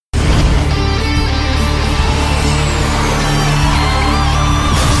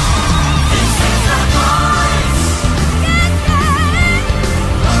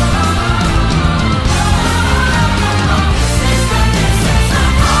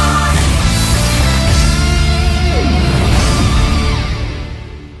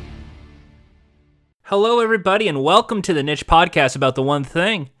Hello, everybody, and welcome to the Niche Podcast about the one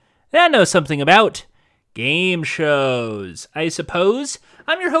thing that I know something about: game shows, I suppose.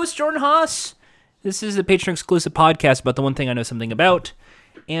 I'm your host, Jordan Haas. This is the Patreon-exclusive podcast about the one thing I know something about,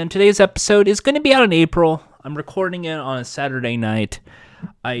 and today's episode is going to be out in April. I'm recording it on a Saturday night.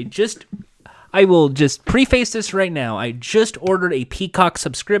 I will just preface this right now. I just ordered a Peacock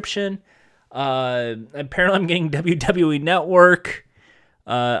subscription. Apparently, I'm getting WWE Network.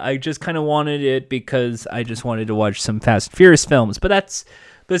 I just kind of wanted it because I just wanted to watch some Fast and Furious films, but that's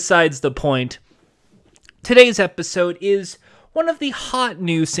besides the point. Today's episode is one of the hot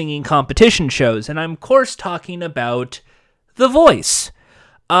new singing competition shows, and I'm of course talking about The Voice.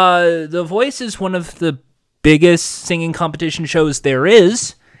 The Voice is one of the biggest singing competition shows there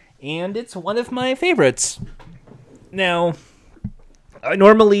is, and it's one of my favorites. Now,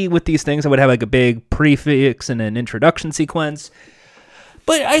 normally with these things I would have like a big prefix and an introduction sequence.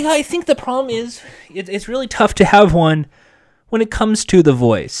 But I think the problem is it's really tough to have one when it comes to The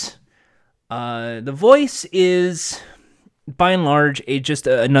Voice. The Voice is, by and large, just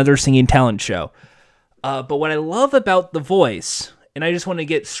another singing talent show. But what I love about The Voice, and I just want to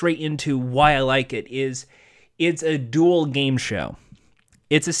get straight into why I like it, is it's a dual game show.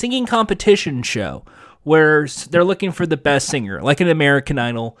 It's a singing competition show where they're looking for the best singer, like an American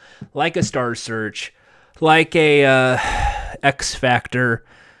Idol, like a Star Search, like a X Factor.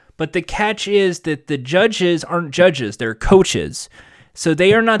 But the catch is that the judges aren't judges, they're coaches. So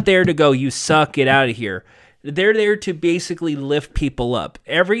they are not there to go, you suck, get out of here. They're there to basically lift people up.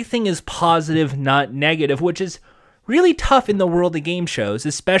 Everything is positive, not negative, which is really tough in the world of game shows,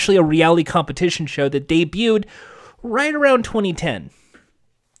 especially a reality competition show that debuted right around 2010.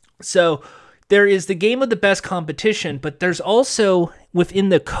 So there is the game of the best competition, but there's also, within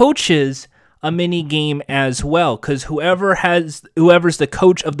the coaches, a mini game as well, because whoever's the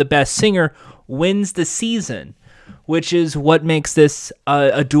coach of the best singer wins the season, which is what makes this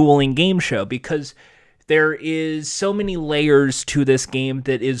a dueling game show, because there is so many layers to this game.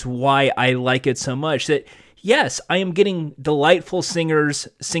 That is why I like it so much. That yes, I am getting delightful singers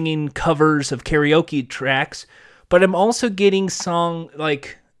singing covers of karaoke tracks, but I'm also getting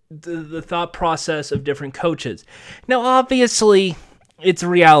the thought process of different coaches. Now, obviously, it's a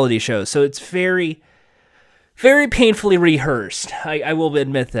reality show, so it's very, very painfully rehearsed. I will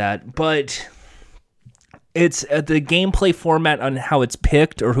admit that, but it's the gameplay format on how it's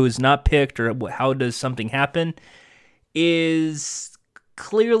picked or who is not picked or how does something happen is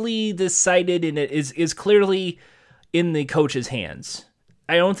clearly decided, and it is clearly in the coach's hands.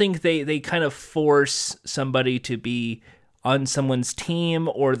 I don't think they kind of force somebody to be on someone's team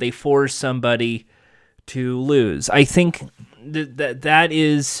or they force somebody to lose. I think that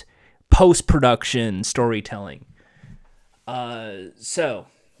is post-production storytelling. So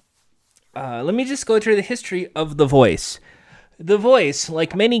let me just go through the history of The Voice. The Voice,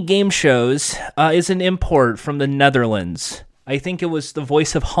 like many game shows, is an import from the Netherlands. I think it was The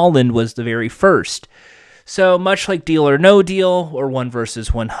Voice of Holland was the very first. So much like Deal or No Deal or 1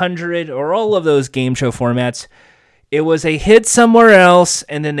 versus 100 or all of those game show formats, it was a hit somewhere else,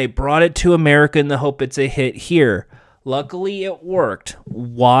 and then they brought it to America in the hope it's a hit here. Luckily, it worked.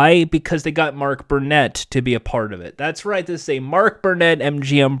 Why? Because they got Mark Burnett to be a part of it. That's right, this is a Mark Burnett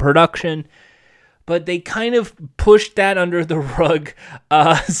MGM production, but they kind of pushed that under the rug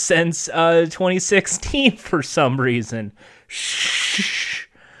since 2016 for some reason. Shh.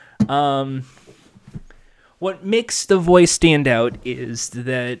 What makes The Voice stand out is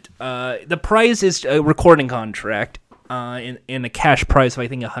that the prize is a recording contract in a cash price of, I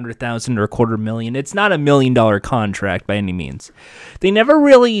think, $100,000 or $250,000. It's not $1 million contract by any means. They never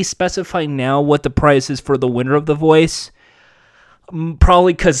really specify now what the price is for the winner of The Voice.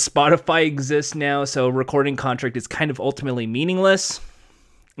 Probably because Spotify exists now, so a recording contract is kind of ultimately meaningless.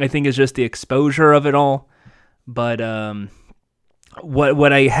 I think it's just the exposure of it all. But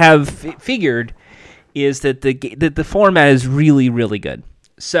what I have figured is that the format is really, really good.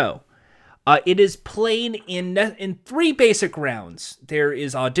 So, it is played in 3 basic rounds. There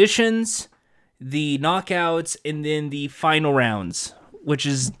is auditions, the knockouts, and then the final rounds, which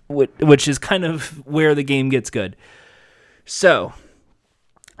is kind of where the game gets good. So,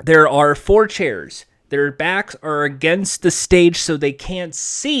 there are 4 chairs. Their backs are against the stage so they can't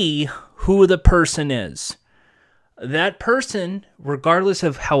see who the person is. That person, regardless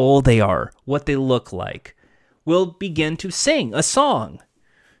of how old they are, what they look like, will begin to sing a song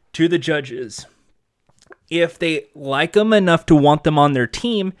to the judges. If they like them enough to want them on their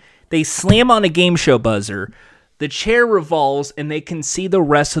team, they slam on a game show buzzer. The chair revolves and they can see the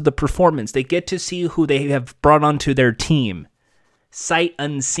rest of the performance. They get to see who they have brought onto their team. Sight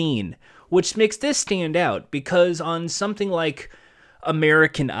unseen. which makes this stand out because on something like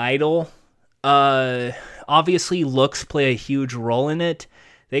American Idol, obviously looks play a huge role in it.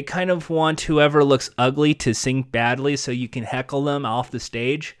 They kind of want whoever looks ugly to sing badly so you can heckle them off the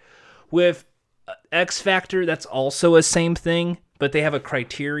stage. With X Factor, that's also a same thing, but they have a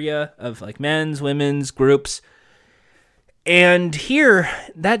criteria of like men's, women's, groups. And here,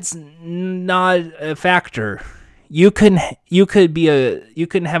 that's not a factor. You can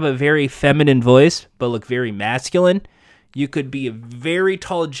have a very feminine voice but look very masculine. You could be a very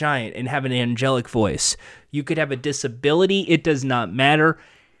tall giant and have an angelic voice. You could have a disability. It does not matter.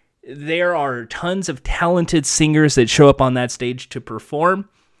 There are tons of talented singers that show up on that stage to perform.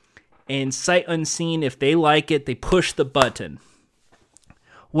 And sight unseen, if they like it, they push the button.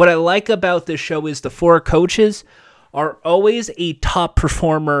 What I like about this show is the 4 coaches are always a top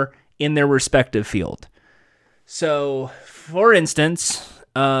performer in their respective field. So, for instance,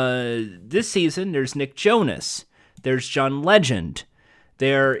 this season, there's Nick Jonas. There's John Legend.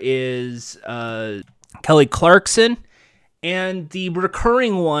 There is Kelly Clarkson. And the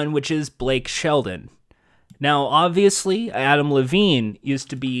recurring one, which is Blake Shelton. Now, obviously, Adam Levine used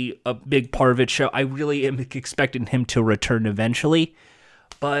to be a big part of it show. I really am expecting him to return eventually.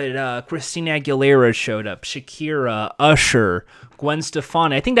 But Christina Aguilera showed up, Shakira, Usher, Gwen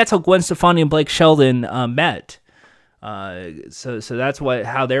Stefani. I think that's how Gwen Stefani and Blake Shelton met. So that's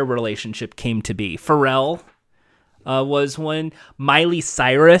how their relationship came to be. Pharrell was one. Miley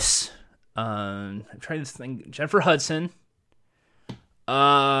Cyrus. I'm trying to think. Jennifer Hudson.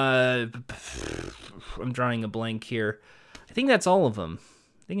 I'm drawing a blank here. I think that's all of them.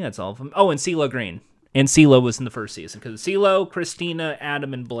 Oh, and CeeLo Green. And CeeLo was in the first season. Because CeeLo, Christina,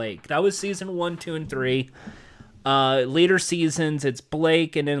 Adam, and Blake. That was season 1, 2, and 3. Later seasons, it's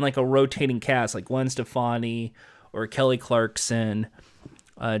Blake and then like a rotating cast. Like Gwen Stefani or Kelly Clarkson.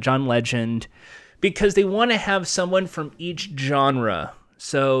 John Legend. Because they want to have someone from each genre.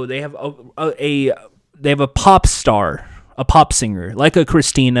 So they have a pop star. A pop singer. Like a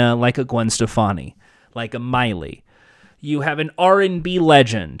Christina. Like a Gwen Stefani. Like a Miley. You have an R&B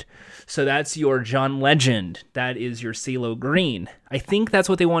legend. So that's your John Legend. That is your CeeLo Green. I think that's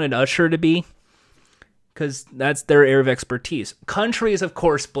what they wanted Usher to be, because that's their area of expertise. Country is, of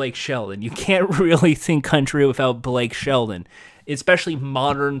course, Blake Shelton. You can't really think country without Blake Shelton, especially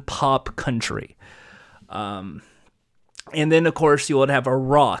modern pop country. And then, of course, you would have a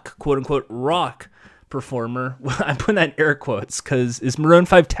rock, quote-unquote, rock performer. I'm putting that in air quotes, because is Maroon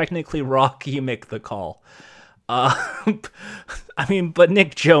 5 technically rock? You make the call. But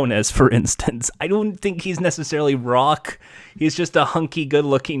Nick Jonas, for instance, I don't think he's necessarily rock. He's just a hunky,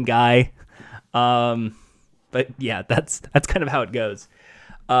 good-looking guy. But yeah, that's kind of how it goes.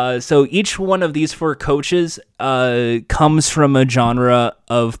 So each one of these 4 coaches comes from a genre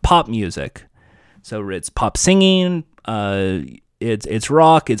of pop music. So it's pop singing, it's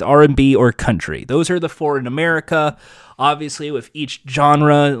rock, it's R&B, or country. Those are the 4 in America. Obviously, with each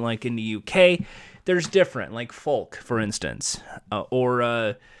genre, like in the UK, there's different, like folk, for instance,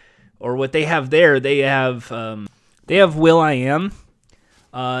 or what they have there. They have will.i.am,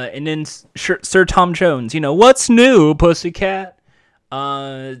 and then Sir Tom Jones. What's new, Pussycat?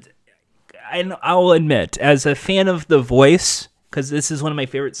 And I'll admit, as a fan of The Voice, because this is one of my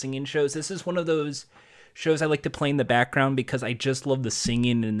favorite singing shows. This is one of those shows I like to play in the background because I just love the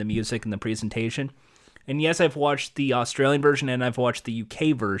singing and the music and the presentation. And yes, I've watched the Australian version and I've watched the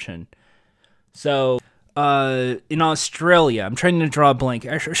UK version. So, in Australia, I'm trying to draw a blank.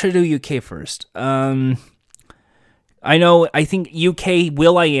 I should do UK first. I think UK,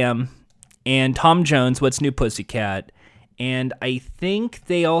 will.i.am, and Tom Jones, What's New, Pussycat. And I think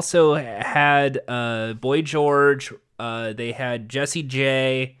they also had Boy George. They had Jessie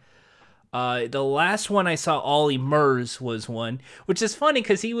J. The last one I saw, Ollie Murs, was one, which is funny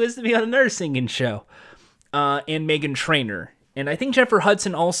because he was to be on another singing show. And Meghan Trainor. And I think Jennifer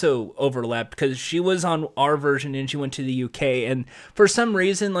Hudson also overlapped because she was on our version and she went to the UK. And for some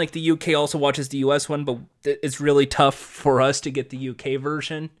reason, like the UK also watches the US one, but it's really tough for us to get the UK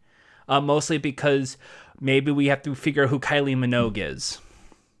version. Mostly because maybe we have to figure out who Kylie Minogue is.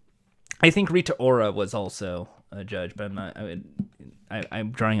 I think Rita Ora was also a judge, but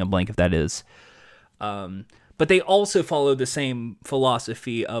I'm drawing a blank if that is. But they also follow the same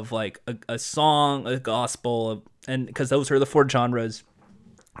philosophy of like a song, a gospel, and because those are the 4 genres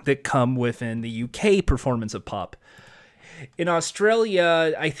that come within the UK performance of pop. In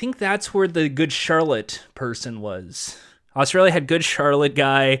Australia, I think that's where the Good Charlotte person was. Australia had Good Charlotte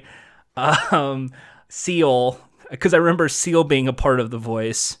guy, Seal, because I remember Seal being a part of The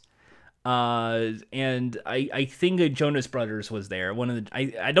Voice. And I think a Jonas Brothers was there.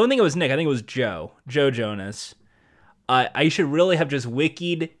 I don't think it was Nick. I think it was Joe Jonas. I should really have just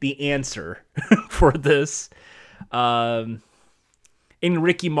wikied the answer for this. In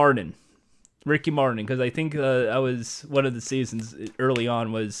Ricky Martin, because I think I was one of the seasons early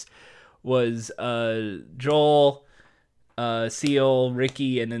on was Joel, Seal,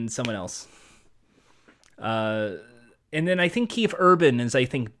 Ricky, and then someone else. And then I think Keith Urban is,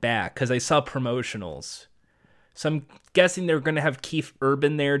 back, because I saw promotionals. So I'm guessing they're going to have Keith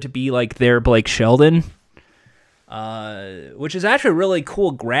Urban there to be like their Blake Shelton, which is actually a really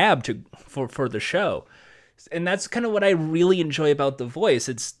cool grab for the show. And that's kind of what I really enjoy about The Voice.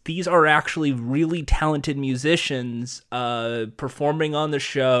 These are actually really talented musicians performing on the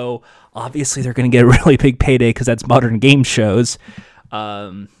show. Obviously, they're going to get a really big payday because that's modern game shows.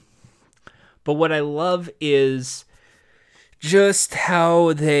 But what I love is just how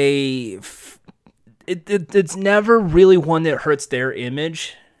it's never really one that hurts their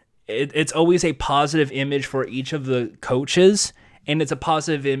image. It's always a positive image for each of the coaches, and it's a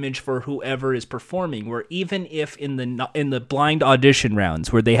positive image for whoever is performing. Where even if in the blind audition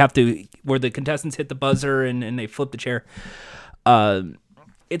rounds where the contestants hit the buzzer and they flip the chair,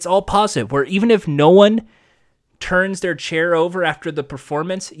 it's all positive. Where even if no one turns their chair over after the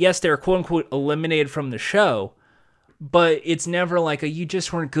performance, yes, they're quote unquote eliminated from the show, but it's never like you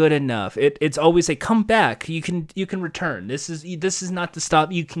just weren't good enough. It's always a come back. You can return. This is not the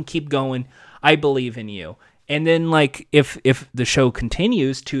stop. You can keep going. I believe in you. And then like if the show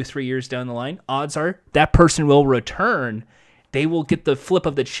continues 2-3 years down the line, odds are that person will return. They will get the flip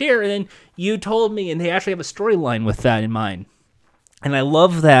of the chair, and then you told me, and they actually have a storyline with that in mind. And I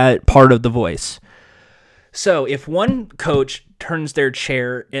love that part of The Voice. So if one coach turns their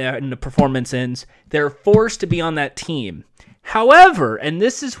chair and the performance ends, they're forced to be on that team. However, and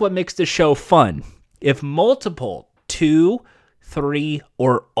this is what makes the show fun, if multiple 2, 3,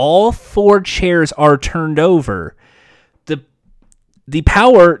 or all 4 chairs are turned over, the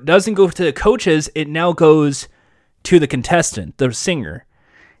power doesn't go to the coaches, it now goes to the contestant, the singer.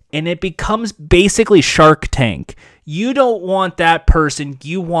 And it becomes basically Shark Tank. You don't want that person,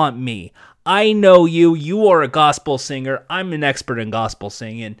 you want me. I know you are a gospel singer. I'm an expert in gospel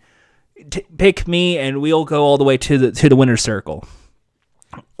singing. Pick me and we'll go all the way to the winner's circle.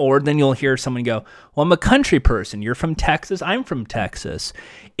 Or then you'll hear someone go, well, I'm a country person. You're from Texas. I'm from Texas.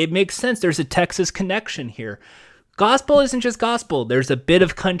 It makes sense. There's a Texas connection here. Gospel isn't just gospel. There's a bit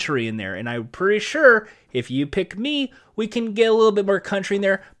of country in there. And I'm pretty sure if you pick me, we can get a little bit more country in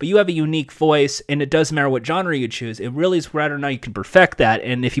there, but you have a unique voice, and it doesn't matter what genre you choose. It really is whether or not you can perfect that.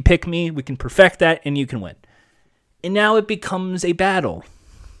 And if you pick me, we can perfect that, and you can win. And now it becomes a battle.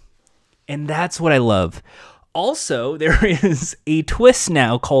 And that's what I love. Also, there is a twist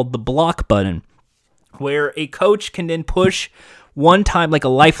now called the block button, where a coach can then push one time, like a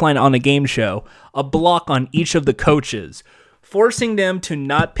lifeline on a game show, a block on each of the coaches, forcing them to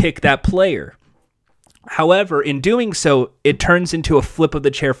not pick that player. However, in doing so, it turns into a flip of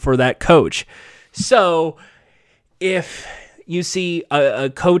the chair for that coach. So if you see a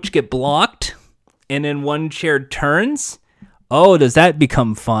coach get blocked and then one chair turns, does that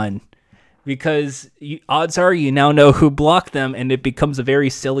become fun? Because odds are you now know who blocked them, and it becomes a very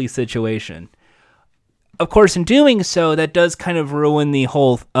silly situation. Of course, in doing so, that does kind of ruin the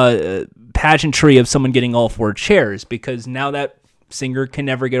whole pageantry of someone getting all 4 chairs, because now that singer can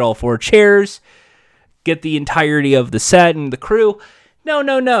never get all 4 chairs, get the entirety of the set and the crew.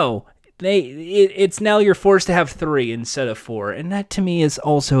 No. It's now you're forced to have 3 instead of 4, and that to me is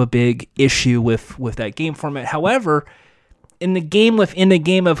also a big issue with that game format. However, in the game within the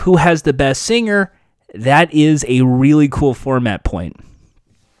game of who has the best singer, that is a really cool format point.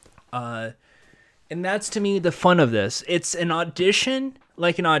 And that's, to me, the fun of this. It's an audition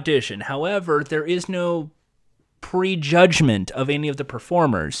like an audition. However, there is no prejudgment of any of the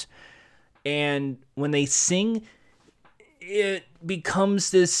performers. And when they sing, it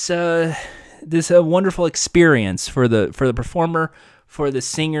becomes this wonderful experience for the performer, for the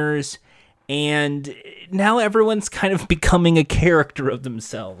singers, and now everyone's kind of becoming a character of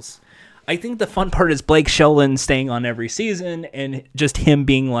themselves. I think the fun part is Blake Shelton staying on every season and just him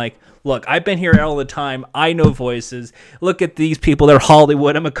being like, look, I've been here all the time. I know voices. Look at these people. They're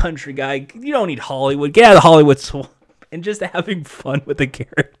Hollywood. I'm a country guy. You don't need Hollywood. Get out of the Hollywood swamp. And just having fun with the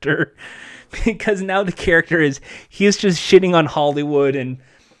character. Because now the character he's just shitting on Hollywood and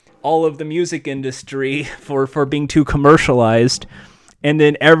all of the music industry for being too commercialized. And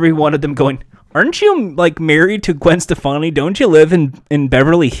then every one of them going, aren't you like married to Gwen Stefani? Don't you live in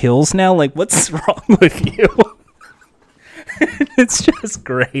Beverly Hills now? Like, what's wrong with you? It's just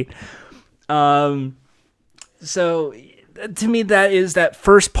great. So to me, that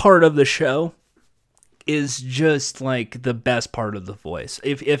first part of the show is just like the best part of The Voice.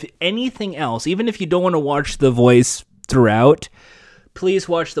 If anything else, even if you don't want to watch The Voice throughout, please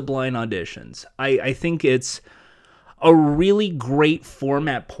watch the blind auditions. I think it's a really great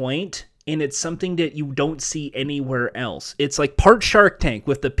format point, and it's something that you don't see anywhere else. It's like part Shark Tank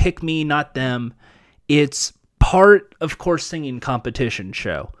with the pick me, not them. It's part, of course, singing competition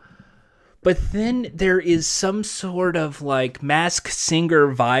show. But then there is some sort of like Masked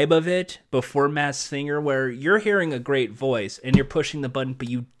Singer vibe of it before Masked Singer, where you're hearing a great voice and you're pushing the button, but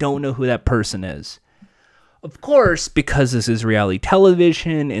you don't know who that person is. Of course, because this is reality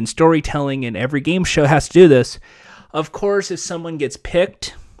television and storytelling and every game show has to do this, of course, if someone gets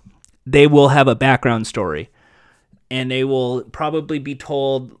picked, they will have a background story. And they will probably be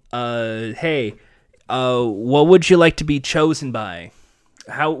told, hey, what would you like to be chosen by?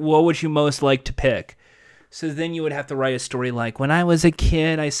 What would you most like to pick? So then you would have to write a story like, when I was a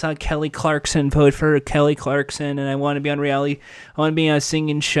kid, I saw Kelly Clarkson vote for Kelly Clarkson, and I want to be on reality. I want to be on a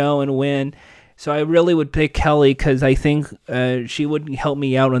singing show and win. So I really would pick Kelly because I think she would help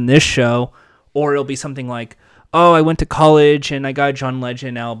me out on this show. Or it'll be something like, oh, I went to college and I got a John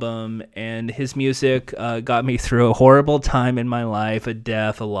Legend album, and his music got me through a horrible time in my life, a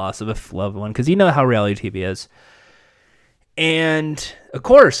death, a loss of a loved one, because you know how reality TV is. And, of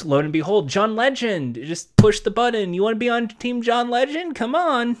course, lo and behold, John Legend. Just push the button. You want to be on Team John Legend? Come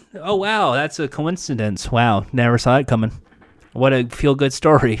on. Oh, wow, that's a coincidence. Wow, never saw it coming. What a feel-good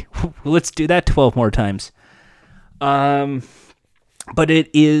story. Let's do that 12 more times. But it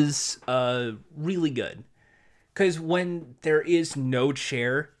is really good. Because when there is no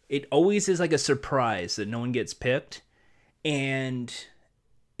chair, it always is like a surprise that no one gets picked. And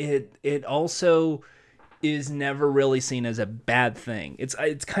it also is never really seen as a bad thing. It's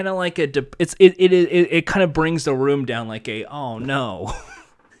kind of like it kind of brings the room down like a, oh no,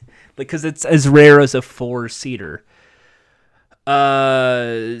 because it's as rare as a 4-seater.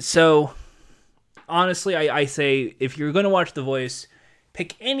 So honestly, I say if you're going to watch The Voice,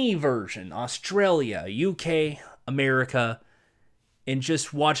 pick any version, Australia, UK, America, and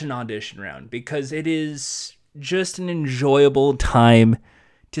just watch an audition round, because it is just an enjoyable time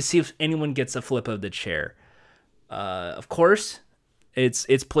to see if anyone gets a flip of the chair. Of course,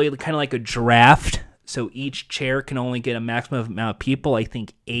 it's played kind of like a draft, so each chair can only get a maximum amount of people, I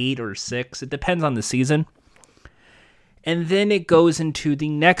think 8 or 6. It depends on the season. And then it goes into the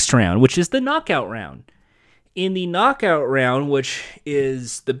next round, which is the knockout round. In the knockout round, which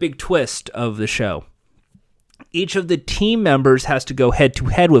is the big twist of the show, each of the team members has to go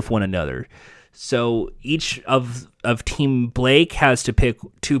head-to-head with one another. So each of Team Blake has to pick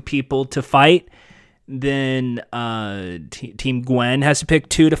 2 people to fight. Then Team Gwen has to pick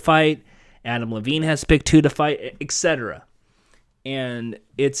 2 to fight. Adam Levine has to pick 2 to fight, etc. And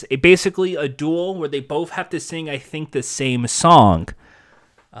it's basically a duel where they both have to sing, I think, the same song.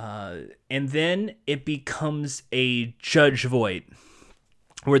 And then it becomes a judge vote,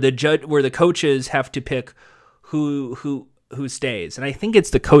 where the coaches have to pick who stays. And I think it's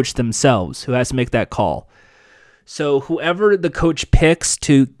the coach themselves who has to make that call. So whoever the coach picks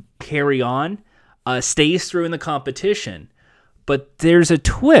to carry on stays through in the competition. But there's a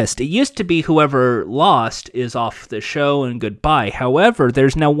twist. It used to be whoever lost is off the show and goodbye. However,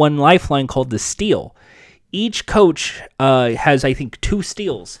 there's now one lifeline called the steal. Each coach has, I think, 2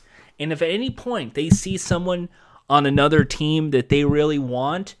 steals. And if at any point they see someone on another team that they really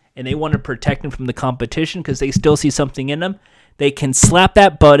want, and they want to protect them from the competition because they still see something in them, they can slap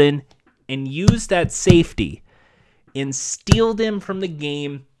that button and use that safety and steal them from the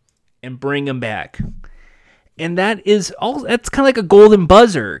game and bring them back. And that's kind of like a golden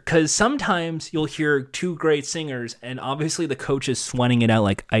buzzer, because sometimes you'll hear 2 great singers and obviously the coach is sweating it out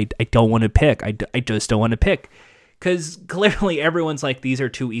like, I don't want to pick. I just don't want to pick. Because clearly everyone's like, these are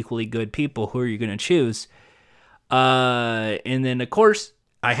 2 equally good people. Who are you going to choose? And then, of course,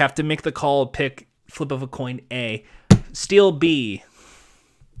 I have to make the call, pick flip of a coin A. Steal B.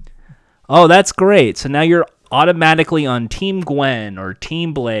 Oh, that's great. So now you're automatically on Team Gwen or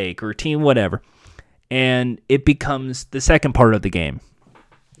Team Blake or Team whatever. And it becomes the second part of the game.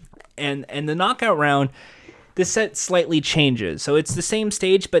 And the knockout round, the set slightly changes. So it's the same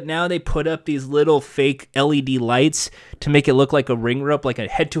stage, but now they put up these little fake LED lights to make it look like a ring rope, like a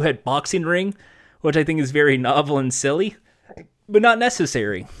head-to-head boxing ring, which I think is very novel and silly, but not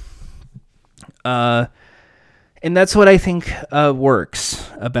necessary. And that's what I think works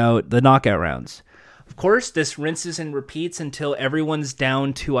about the knockout rounds. Of course, this rinses and repeats until everyone's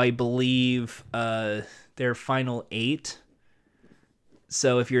down to, I believe, their final 8.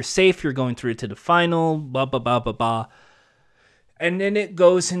 So if you're safe, you're going through to the final, blah, blah, blah, blah, blah. And then it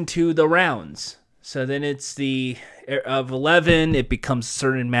goes into the rounds. So then it's of 11, it becomes a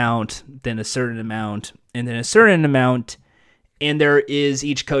certain amount, then a certain amount, and then a certain amount. And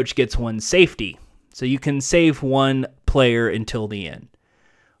each coach gets one safety. So you can save one player until the end,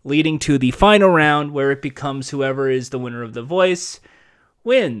 leading to the final round where it becomes whoever is the winner of The Voice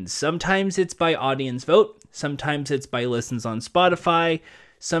wins. Sometimes it's by audience vote. Sometimes it's by listens on Spotify.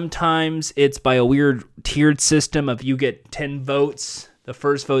 Sometimes it's by a weird tiered system of you get 10 votes. The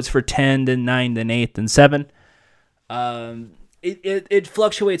first vote's for 10, then 9, then 8, then 7. It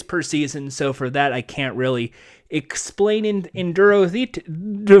fluctuates per season, so for that I can't really explain in thorough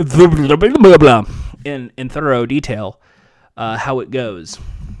detail how it goes.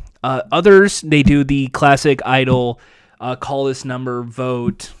 Others, they do the classic Idol, call this number,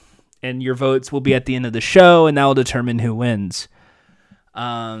 vote, and your votes will be at the end of the show, and that will determine who wins.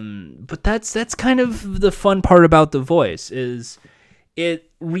 But that's kind of the fun part about The Voice, is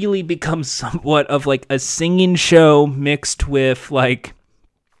it really becomes somewhat of like a singing show mixed with like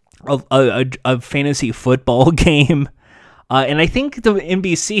a fantasy football game. And I think the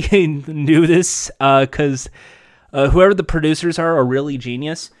NBC knew this because whoever the producers are really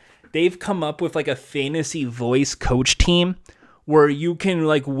genius. They've come up with like a fantasy voice coach team where you can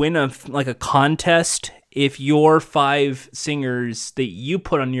like win a contest if your 5 singers that you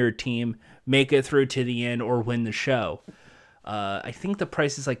put on your team make it through to the end or win the show. I think the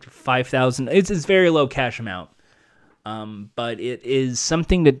price is like $5,000. It's very low cash amount. But it is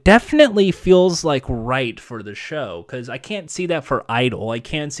something that definitely feels like right for the show, because I can't see that for Idol. I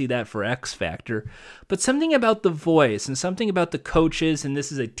can't see that for X Factor. But something about The Voice and something about the coaches, and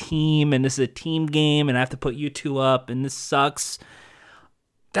this is a team, and this is a team game, and I have to put you two up, and this sucks.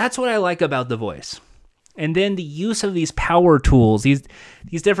 That's what I like about The Voice. And then the use of these power tools, these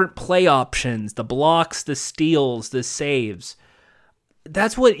different play options, the blocks, the steals, the saves.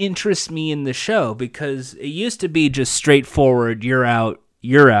 That's what interests me in the show, because it used to be just straightforward, you're out,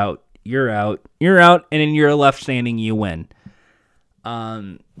 you're out, you're out, you're out, and then you're left standing, you win.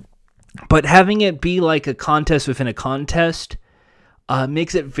 But having it be like a contest within a contest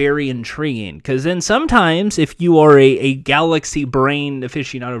makes it very intriguing, because then sometimes if you are a galaxy brain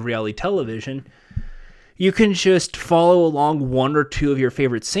aficionado of reality television, you can just follow along one or two of your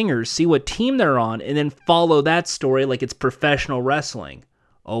favorite singers, see what team they're on, and then follow that story like it's professional wrestling.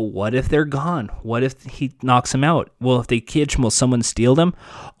 Oh, what if they're gone? What if he knocks them out? Well, if they catch him, will someone steal them?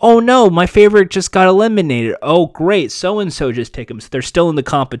 Oh no, my favorite just got eliminated. Oh great, so-and-so just took him, so they're still in the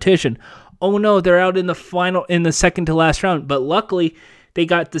competition. Oh no, they're out in the second to last round, but luckily they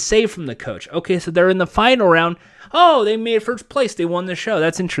got the save from the coach. Okay, so they're in the final round. Oh, they made first place. They won the show.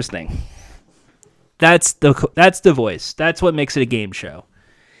 That's interesting. That's the Voice. That's what makes it a game show.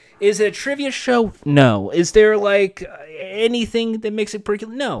 Is it a trivia show? No. Is there like anything that makes it pretty?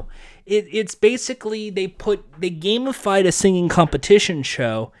 No. It's basically they gamified a singing competition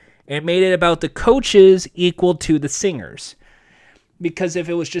show and made it about the coaches equal to the singers. Because if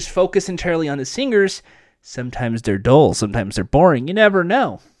it was just focused entirely on the singers, sometimes they're dull, sometimes they're boring. You never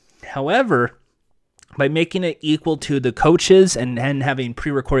know. However, by making it equal to the coaches and having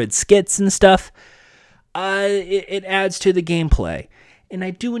pre-recorded skits and stuff, it adds to the gameplay, and I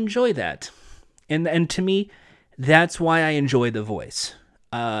do enjoy that, and to me, that's why I enjoy The Voice.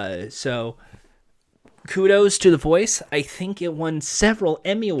 So kudos to The Voice. I think it won several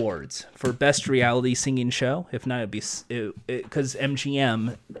Emmy Awards for Best Reality Singing Show. If not, it'd be because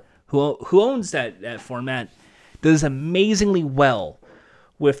MGM, who owns that format, does amazingly well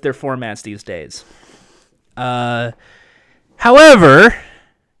with their formats these days. However,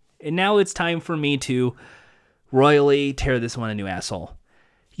 and now it's time for me to royally tear this one a new asshole.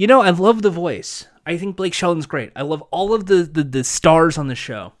 You know, I love The Voice. I think Blake Shelton's great. I love all of the stars on the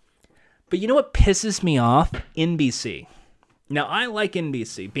show. But you know what pisses me off? NBC. Now, I like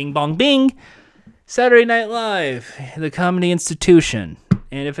NBC. Bing Bong Bing, Saturday Night Live, the Comedy Institution.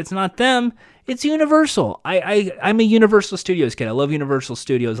 And if it's not them, it's Universal. I'm a Universal Studios kid. I love Universal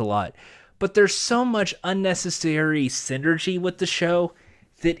Studios a lot. But there's so much unnecessary synergy with the show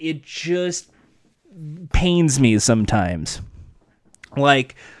that it just pains me sometimes.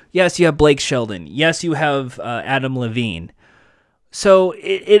 Like, yes, you have Blake Shelton. Yes, you have Adam Levine. So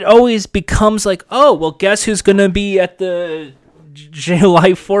it always becomes like, oh, well, guess who's going to be at the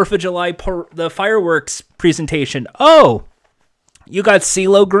July 4th of July, the fireworks presentation? Oh, you got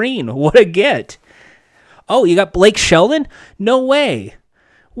CeeLo Green. What a get. Oh, you got Blake Shelton? No way.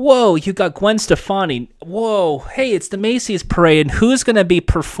 Whoa, you got Gwen Stefani. Whoa, hey, it's the Macy's parade. And who's going to be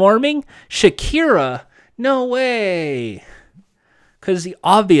performing? Shakira. No way. Because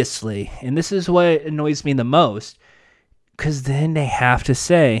obviously, and this is what annoys me the most, because then they have to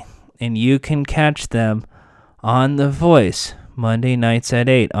say, and you can catch them on The Voice Monday nights at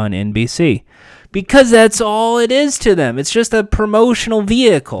 8 on NBC. Because that's all it is to them. It's just a promotional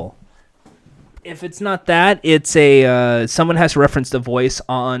vehicle. If it's not that, it's someone has to reference The Voice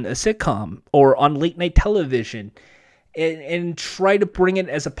on a sitcom or on late night television and try to bring it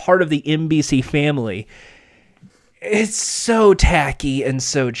as a part of the NBC family. It's so tacky and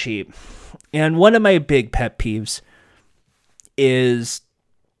so cheap. And one of my big pet peeves is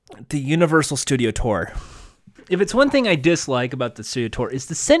the Universal Studio Tour. If it's one thing I dislike about the Studio Tour, it's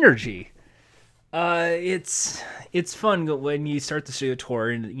the synergy. It's fun when you start the Studio Tour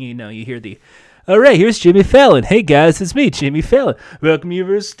and you hear the, all right, here's Jimmy Fallon. Hey guys, it's me, Jimmy Fallon. Welcome to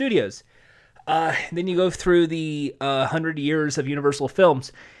Universal Studios. Then you go through the 100 years of Universal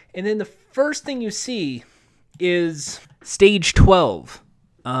films, and then the first thing you see is Stage 12.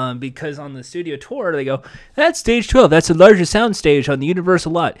 Because on the Studio Tour, they go, that's Stage 12. That's the largest sound stage on the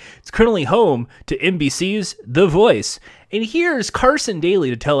Universal lot. It's currently home to NBC's The Voice. And here's Carson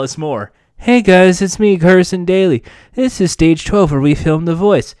Daly to tell us more. Hey guys, it's me, Carson Daly. This is Stage 12 where we filmed The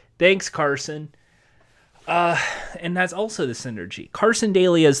Voice. Thanks, Carson. And that's also the synergy. Carson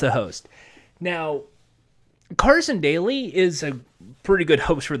Daly as the host. Now, Carson Daly is a pretty good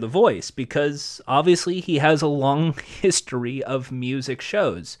host for The Voice because obviously he has a long history of music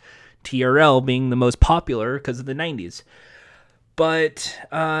shows, TRL being the most popular because of the 90s. But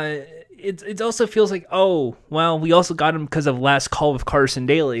it also feels like, oh, well, we also got him because of Last Call with Carson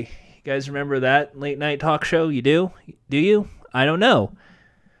Daly. You guys remember that late night talk show? You do? Do you? I don't know.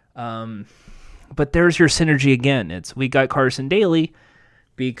 But there's your synergy again. We got Carson Daly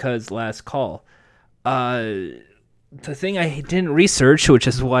because Last Call. The thing I didn't research, which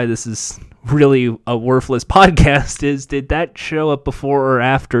is why this is really a worthless podcast, is did that show up before or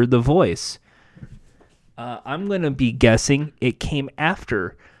after The Voice? I'm going to be guessing it came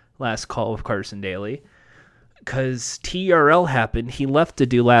after Last Call with Carson Daly because TRL happened. He left to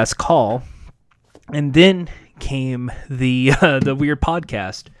do Last Call, and then came the weird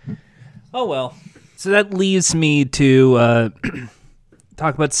podcast. Oh, well. So that leaves me to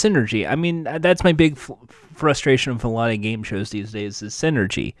talk about synergy. I mean, that's my big frustration with a lot of game shows these days is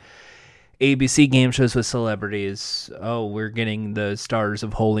synergy. ABC game shows with celebrities. Oh, we're getting the stars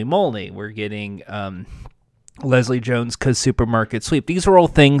of Holy Moly. We're getting Leslie Jones' 'Cause Supermarket Sweep. These are all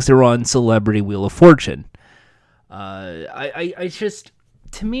things that are on Celebrity Wheel of Fortune. I just,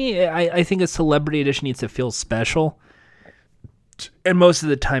 to me, I think a Celebrity Edition needs to feel special. And most of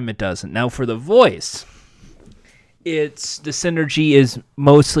the time it doesn't. Now for The Voice, the synergy is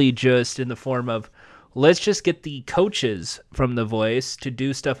mostly just in the form of, let's just get the coaches from The Voice to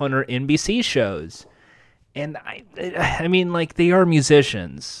do stuff on our NBC shows. And I mean, like, they are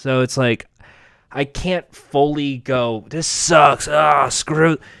musicians. So it's like, I can't fully go, this sucks.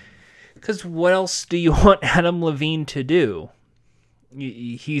 Screw. Because what else do you want Adam Levine to do?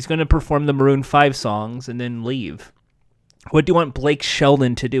 He's going to perform the Maroon 5 songs and then leave. What do you want Blake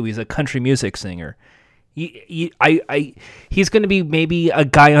Shelton to do? He's a country music singer. He's going to be maybe a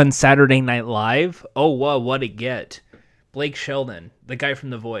guy on Saturday Night Live. Oh, wow, what a get. Blake Shelton, the guy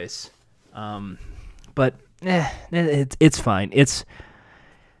from The Voice. But it's fine. It's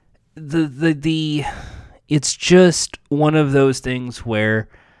it's just one of those things where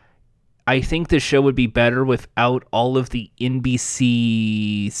I think the show would be better without all of the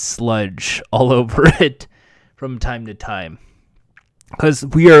NBC sludge all over it from time to time.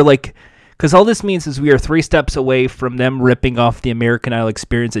 Because all this means is we are 3 steps away from them ripping off the American Idol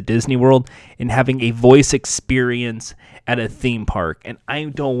experience at Disney World and having a Voice experience at a theme park. And I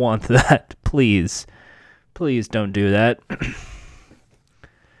don't want that. Please don't do that.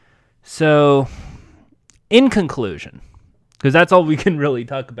 So, in conclusion, because that's all we can really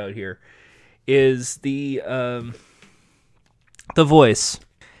talk about here, is the Voice.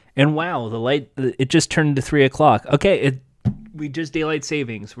 And wow, the light, it just turned to 3 o'clock. Okay, we just daylight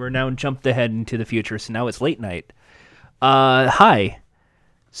savings. We're now jumped ahead into the future, so now it's late night. Hi.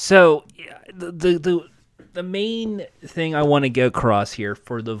 So, the main thing I want to get across here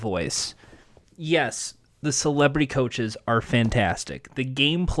for The Voice, yes, the celebrity coaches are fantastic. The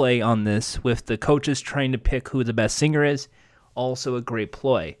gameplay on this, with the coaches trying to pick who the best singer is, also a great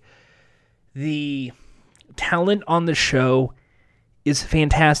ploy. The talent on the show is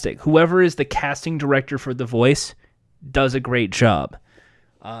fantastic. Whoever is the casting director for The Voice does a great job.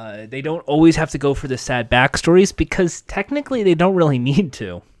 They don't always have to go for the sad backstories because technically they don't really need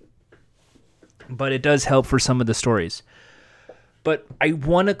to. But it does help for some of the stories. But I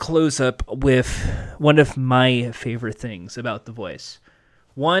want to close up with one of my favorite things about The Voice.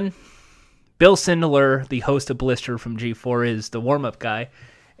 One, Bill Sindler, the host of Blister from G4, is the warm-up guy,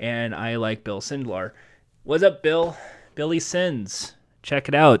 and I like Bill Sindler. What's up, Bill? Billy Sins. Check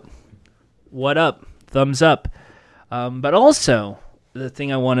it out. What up? Thumbs up. But also, the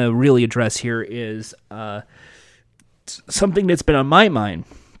thing I want to really address here is something that's been on my mind,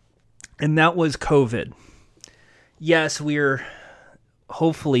 and that was COVID. Yes, we're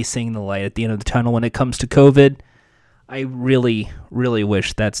hopefully seeing the light at the end of the tunnel when it comes to COVID. I really, really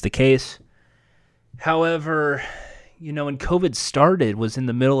wish that's the case. However, when COVID started was in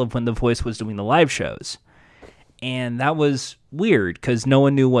the middle of when The Voice was doing the live shows. And that was weird because no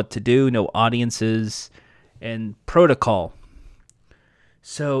one knew what to do, no audiences and protocol.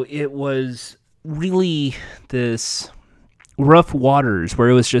 So it was really this rough waters where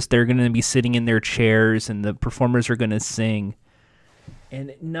it was just they're going to be sitting in their chairs and the performers are going to sing.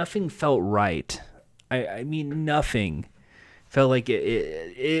 And nothing felt right. I mean, nothing felt like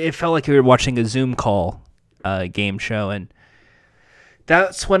it felt like we were watching a Zoom call game show. And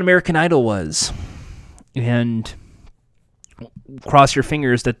that's what American Idol was. And cross your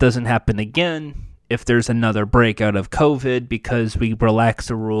fingers that doesn't happen again if there's another breakout of COVID because we relax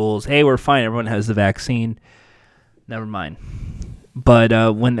the rules. Hey, we're fine. Everyone has the vaccine. Never mind.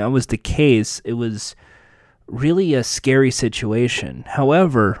 But when that was the case, it was really a scary situation.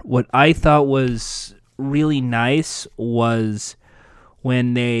 However, what I thought was really nice was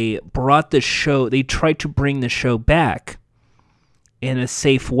when they brought the show, they tried to bring the show back in a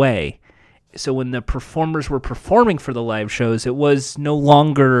safe way. So when the performers were performing for the live shows, it was no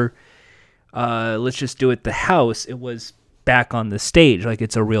longer, let's just do it at the house. It was back on the stage, like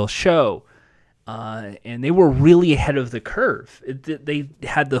it's a real show. And they were really ahead of the curve. They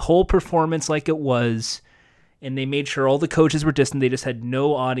had the whole performance like it was, and they made sure all the coaches were distant. They just had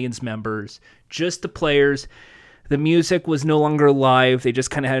no audience members, just the players. The music was no longer live. They just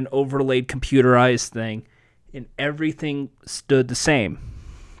kind of had an overlaid computerized thing, and everything stood the same.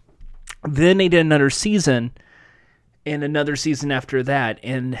 Then they did another season, and another season after that,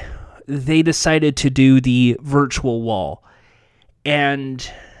 and they decided to do the virtual wall. And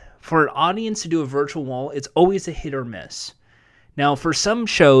for an audience to do a virtual wall, it's always a hit or miss. Now, for some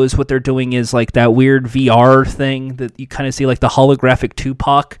shows, what they're doing is like that weird VR thing that you kind of see like the holographic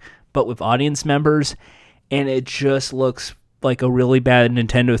Tupac, but with audience members, and it just looks like a really bad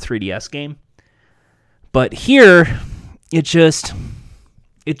Nintendo 3DS game. But here, it just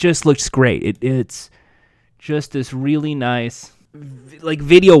looks great. It's just this really nice, like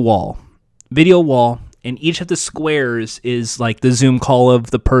video wall, and each of the squares is like the Zoom call of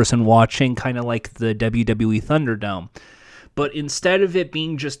the person watching, kind of like the WWE Thunderdome. But instead of it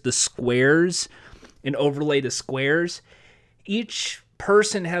being just the squares and overlay the squares, each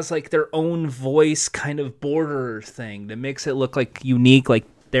person has like their own voice kind of border thing that makes it look like unique, like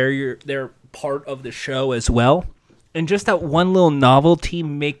they're part of the show as well. And just that one little novelty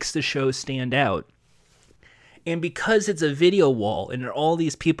makes the show stand out. And because it's a video wall and all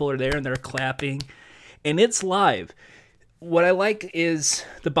these people are there and they're clapping and it's live, what I like is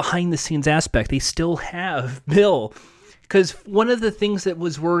the behind the scenes aspect. They still have Bill. Because one of the things that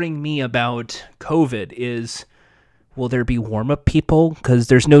was worrying me about COVID is, will there be warm-up people? Because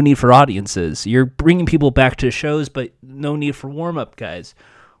there's no need for audiences. You're bringing people back to shows, but no need for warm-up guys.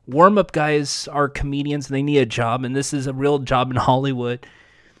 Warm-up guys are comedians, and they need a job, and this is a real job in Hollywood.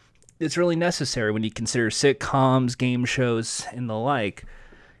 It's really necessary when you consider sitcoms, game shows, and the like.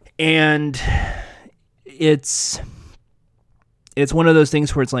 And it's one of those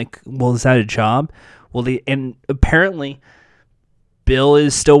things where it's like, well, is that a job? Well, and apparently Bill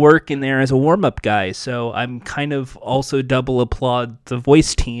is still working there as a warm-up guy, so I'm kind of also double applaud the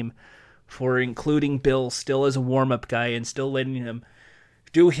Voice team for including Bill still as a warm-up guy and still letting him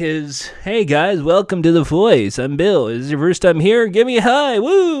do his, hey guys, welcome to The Voice. I'm Bill. Is this your first time here? Give me a hi.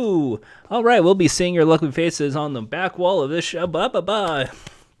 Woo! All right, we'll be seeing your lovely faces on the back wall of this show. Bye-bye-bye.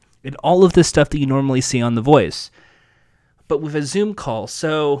 And all of the stuff that you normally see on The Voice, but with a Zoom call.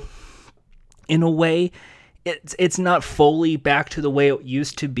 So in a way, it's not fully back to the way it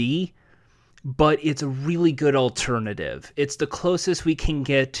used to be, but it's a really good alternative. It's the closest we can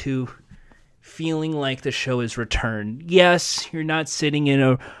get to feeling like the show is returned. Yes, you're not sitting in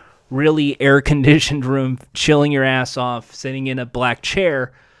a really air-conditioned room, chilling your ass off, sitting in a black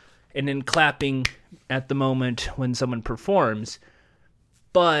chair, and then clapping at the moment when someone performs.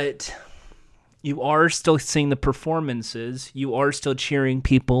 But you are still seeing the performances. You are still cheering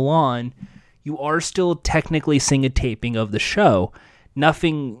people on. You are still technically seeing a taping of the show.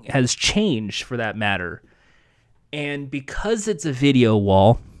 Nothing has changed for that matter. And because it's a video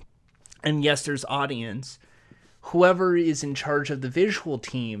wall, and yes, there's audience, whoever is in charge of the visual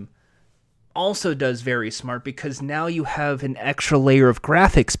team also does very smart, because now you have an extra layer of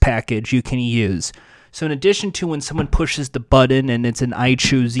graphics package you can use. So in addition to when someone pushes the button and it's an I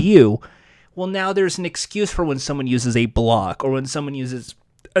choose you, well, now there's an excuse for when someone uses a block, or when someone uses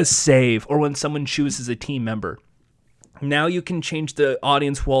a save, or when someone chooses a team member. Now you can change the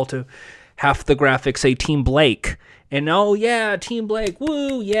audience wall to half the graphics say Team Blake, and oh yeah, Team Blake,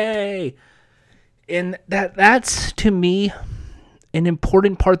 woo, yay. And that's to me an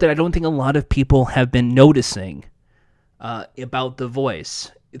important part that I don't think a lot of people have been noticing about The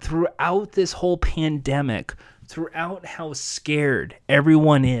Voice. Throughout this whole pandemic, throughout how scared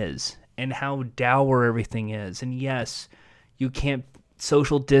everyone is and how dour everything is, and yes,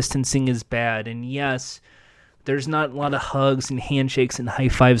 social distancing is bad, and yes, there's not a lot of hugs and handshakes and high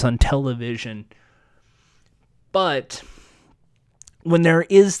fives on television, but when there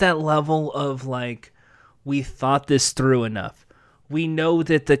is that level of like, we thought this through enough, we know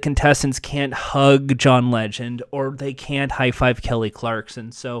that the contestants can't hug John Legend or they can't high-five Kelly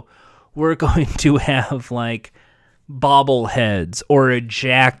Clarkson, so we're going to have, like, bobbleheads or a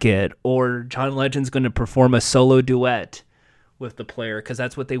jacket, or John Legend's going to perform a solo duet with the player because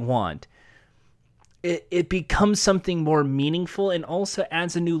that's what they want. It becomes something more meaningful and also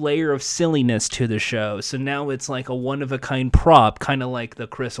adds a new layer of silliness to the show. So now it's like a one-of-a-kind prop, kind of like the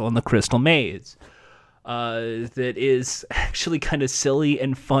Crystal and the Crystal Maze. That is actually kind of silly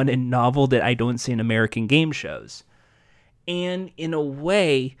and fun and novel that I don't see in American game shows. And in a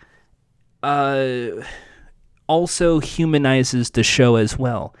way, also humanizes the show as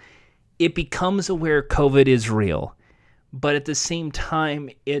well. It becomes aware COVID is real, but at the same time,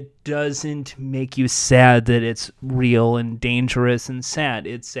 it doesn't make you sad that it's real and dangerous and sad.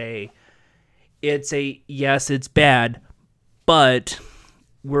 It's a yes, it's bad, but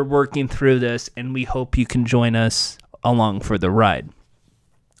we're working through this, and we hope you can join us along for the ride.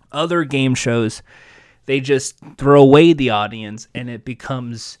 Other game shows, they just throw away the audience, and it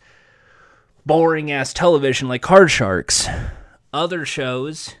becomes boring-ass television like Card Sharks. Other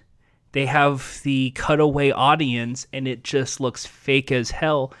shows, they have the cutaway audience, and it just looks fake as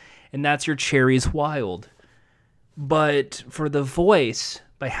hell, and that's your Cherries Wild. But for The Voice,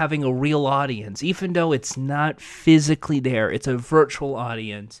 by having a real audience, even though it's not physically there, it's a virtual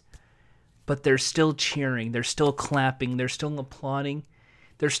audience, but they're still cheering, they're still clapping, they're still applauding.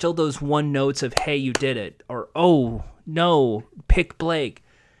 There's still those one notes of, hey, you did it, or, oh, no, pick Blake.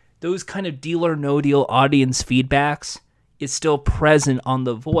 Those kind of deal or no deal audience feedbacks is still present on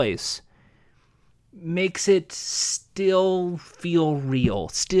The Voice. Makes it still feel real,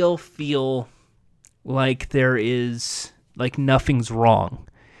 still feel like there is, like nothing's wrong.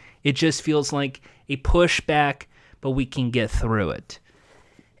 It just feels like a pushback, but we can get through it.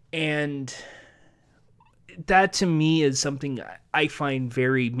 And that to me is something I find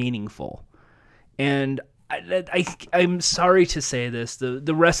very meaningful. And I'm sorry to say this,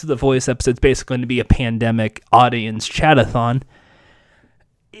 the rest of the Voice episode is basically going to be a pandemic audience chatathon.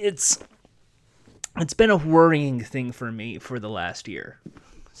 It's been a worrying thing for me for the last year.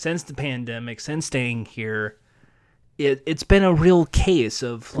 Since the pandemic, since staying here, it's been a real case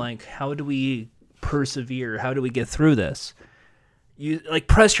of, like, how do we persevere? How do we get through this?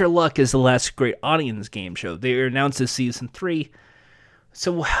 Press Your Luck is the last great audience game show. They announced this season 3.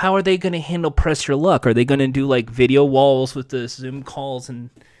 So how are they going to handle Press Your Luck? Are they going to do, like, video walls with the Zoom calls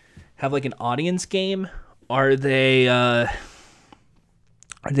and have, like, an audience game? Are they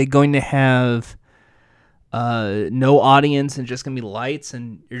going to have no audience and just going to be lights,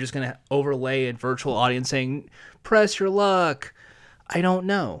 and you're just going to overlay a virtual audience saying, press your luck? I don't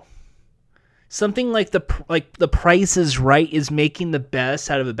know. Something like the Price is Right is making the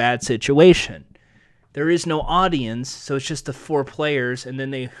best out of a bad situation. There is no audience, so it's just the 4 players, and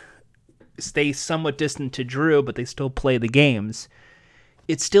then they stay somewhat distant to Drew, but they still play the games.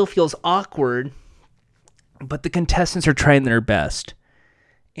 It still feels awkward, but the contestants are trying their best.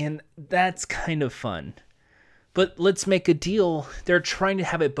 And that's kind of fun. But let's make a deal. They're trying to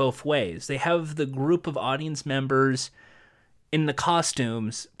have it both ways. They have the group of audience members in the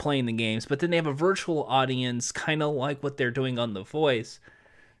costumes playing the games, but then they have a virtual audience, kind of like what they're doing on The Voice.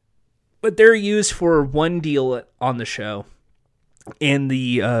 But they're used for one deal on the show and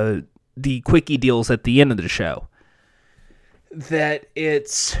the quickie deals at the end of the show. That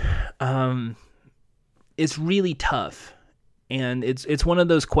it's really tough. And it's one of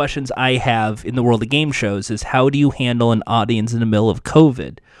those questions I have in the world of game shows is, how do you handle an audience in the middle of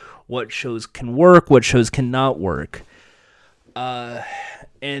COVID? What shows can work? What shows cannot work?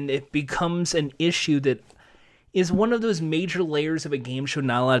 And it becomes an issue that is one of those major layers of a game show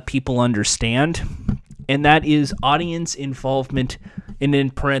not a lot of people understand, and that is audience involvement and in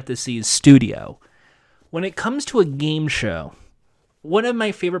parentheses, studio. When it comes to a game show, one of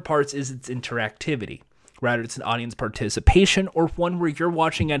my favorite parts is its interactivity. Rather, it's an audience participation or one where you're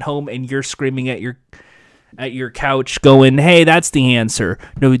watching at home and you're screaming at your couch going, hey, that's the answer.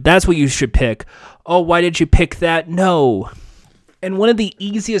 No, that's what you should pick. Oh, why did you pick that? No. And one of the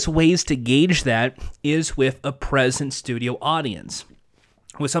easiest ways to gauge that is with a present studio audience.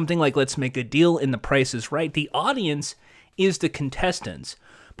 With something like Let's Make a Deal and The Price is Right, the audience is the contestants.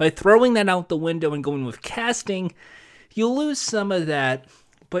 By throwing that out the window and going with casting, you lose some of that,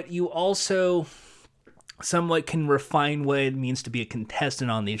 but you also somewhat can refine what it means to be a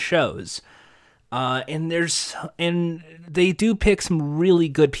contestant on these shows. And they do pick some really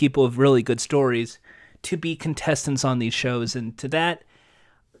good people with really good stories to be contestants on these shows, and to that,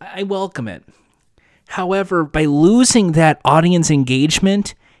 I welcome it. However, by losing that audience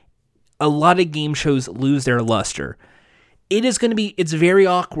engagement, a lot of game shows lose their luster. It's very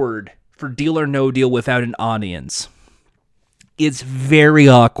awkward for Deal or No Deal without an audience. It's very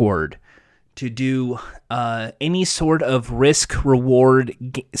awkward to do any sort of risk-reward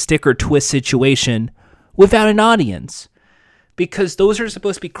stick or twist situation without an audience, because those are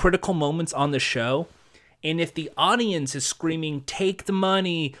supposed to be critical moments on the show. And if the audience is screaming, take the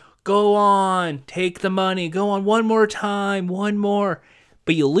money, go on, take the money, go on one more time, one more,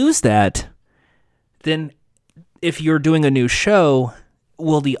 but you lose that, then if you're doing a new show,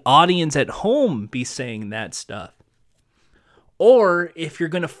 will the audience at home be saying that stuff? Or if you're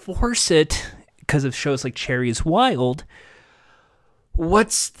going to force it because of shows like Cherry is Wild,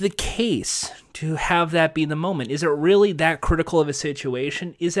 what's the case to have that be the moment? Is it really that critical of a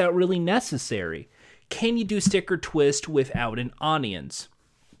situation? Is that really necessary? Can you do stick or twist without an audience?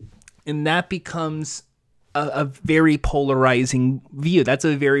 And that becomes a very polarizing view. That's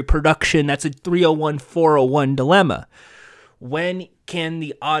a very that's a 301, 401 dilemma. When can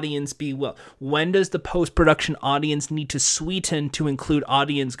the audience be, when does the post-production audience need to sweeten to include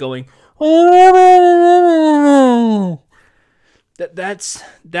audience going, that's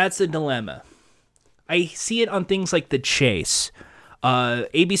a dilemma. I see it on things like The Chase.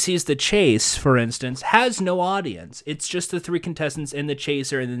 ABC's The Chase, for instance, has no audience. It's just the three contestants and the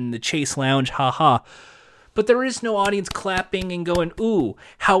chaser and then the Chase Lounge, haha. But there is no audience clapping and going, ooh.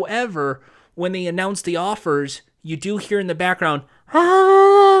 However, when they announce the offers, you do hear in the background,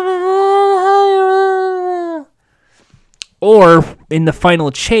 or in the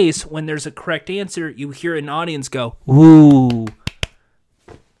final chase, when there's a correct answer, you hear an audience go, ooh.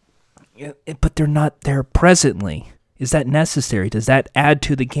 But they're not there presently. Is that necessary? Does that add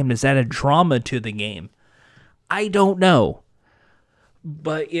to the game? Does that add drama to the game? I don't know.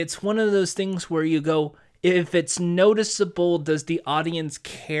 But it's one of those things where you go, if it's noticeable, does the audience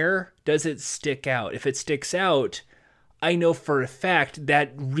care? Does it stick out? If it sticks out, I know for a fact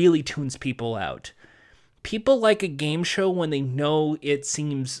that really tunes people out. People like a game show when they know it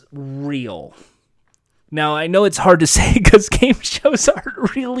seems real. Now, I know it's hard to say because game shows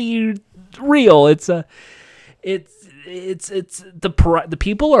aren't really real. The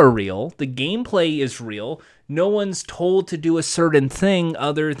people are real. The gameplay is real. No one's told to do a certain thing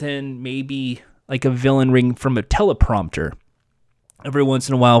other than maybe like a villain ring from a teleprompter every once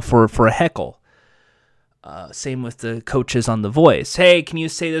in a while for a heckle. Same with the coaches on The Voice. Hey, can you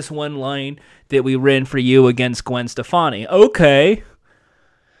say this one line that we ran for you against Gwen Stefani? Okay.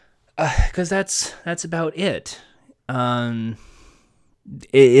 Because that's about it.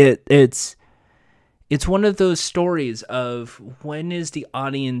 It's one of those stories of when is the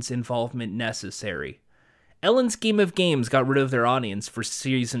audience involvement necessary? Ellen's Game of Games got rid of their audience for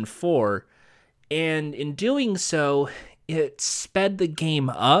season 4, and in doing so, it sped the game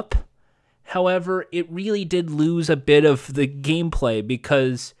up. However, it really did lose a bit of the gameplay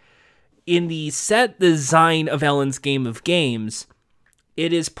because in the set design of Ellen's Game of Games,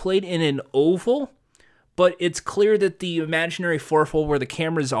 it is played in an oval, but it's clear that the imaginary fourth wall where the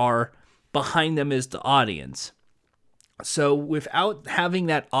cameras are, behind them is the audience. So without having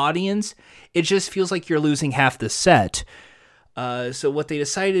that audience, it just feels like you're losing half the set. So what they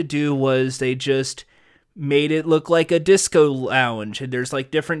decided to do was they just made it look like a disco lounge. And there's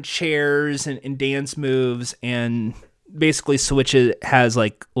like different chairs and dance moves, and basically Switch has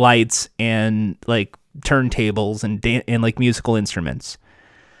like lights and like turntables and like musical instruments.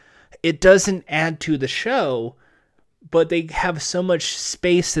 It doesn't add to the show, but they have so much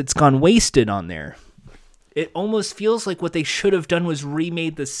space that's gone wasted on there. It almost feels like what they should have done was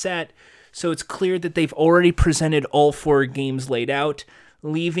remade the set so it's clear that they've already presented all 4 games laid out.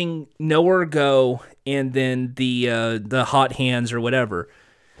 leaving Nowhere Go and then the Hot Hands or whatever.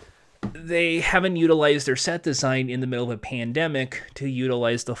 They haven't utilized their set design in the middle of a pandemic to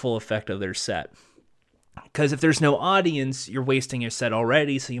utilize the full effect of their set. Because if there's no audience, you're wasting your set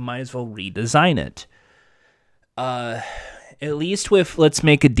already, so you might as well redesign it. At least with Let's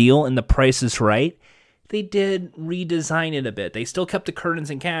Make a Deal and The Price is Right, they did redesign it a bit. They still kept the curtains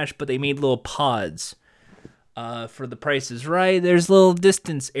and cash, but they made little pods. For The Price is Right, there's little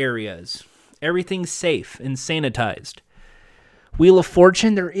distance areas. Everything's safe and sanitized. Wheel of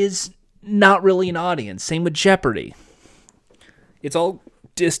Fortune, there is not really an audience. Same with Jeopardy. It's all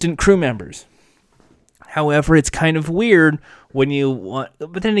distant crew members. However, it's kind of weird when you want...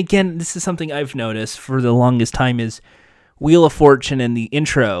 But then again, this is something I've noticed for the longest time is Wheel of Fortune and the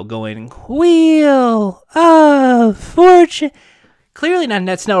intro going, Wheel of Fortune. Clearly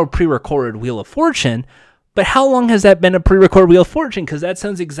that's not a pre-recorded Wheel of Fortune, but how long has that been a pre-recorded Wheel of Fortune? Because that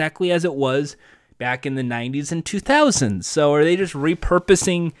sounds exactly as it was back in the 90s and 2000s. So are they just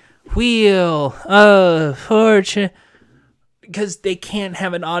repurposing Wheel of Fortune? Because they can't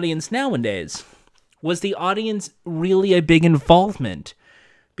have an audience nowadays. Was the audience really a big involvement?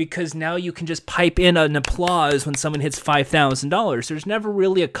 Because now you can just pipe in an applause when someone hits $5,000. There's never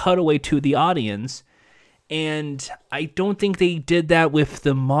really a cutaway to the audience. And I don't think they did that with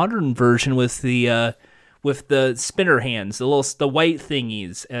the modern version with the spinner hands, the white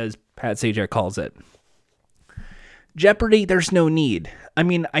thingies, as Pat Sajak calls it. Jeopardy, there's no need. I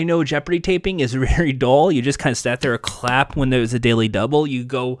mean, I know Jeopardy taping is very dull. You just kind of sat there and clap when there's a daily double. You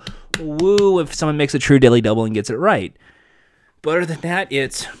go, woo, if someone makes a true daily double and gets it right. But other than that,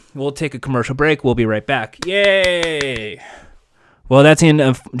 we'll take a commercial break. We'll be right back. Yay! Well, that's the end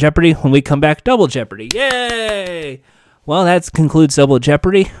of Jeopardy. When we come back, Double Jeopardy. Yay! Well, that concludes Double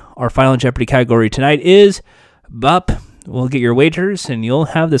Jeopardy. Our final Jeopardy category tonight is BUP. We'll get your wagers, and you'll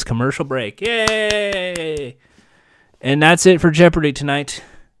have this commercial break. Yay! And that's it for Jeopardy tonight.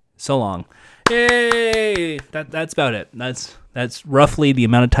 So long. Yay! That's about it. That's roughly the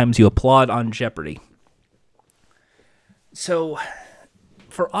amount of times you applaud on Jeopardy. So,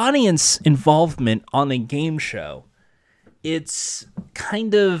 for audience involvement on a game show, it's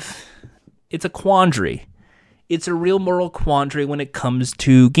a quandary. It's a real moral quandary when it comes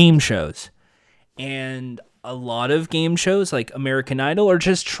to game shows. And a lot of game shows, like American Idol, are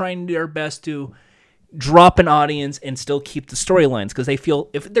just trying their best to drop an audience and still keep the storylines, because they feel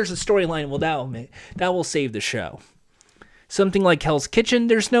if there's a storyline, well, that will save the show. Something like Hell's Kitchen,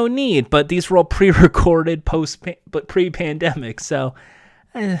 there's no need, but these were all pre-recorded but pre-pandemic, so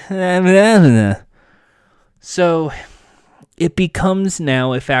it becomes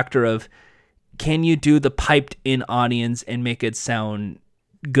now a factor of, can you do the piped in audience and make it sound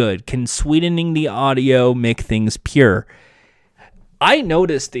good? Can sweetening the audio make things pure? I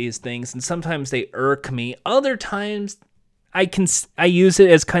notice these things, and sometimes they irk me. Other times, I use it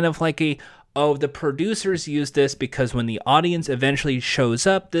as kind of like the producers use this because when the audience eventually shows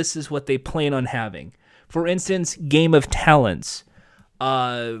up, this is what they plan on having. For instance, Game of Talents,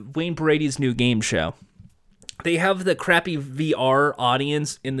 Wayne Brady's new game show. They have the crappy VR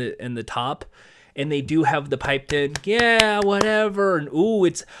audience in the top, and they do have the piped in, yeah, whatever, and ooh,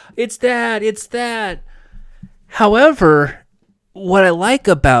 it's that. However, what I like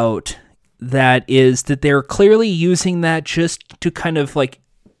about that is that they're clearly using that just to kind of like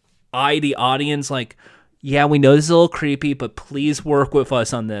eye the audience, like, yeah, we know this is a little creepy, but please work with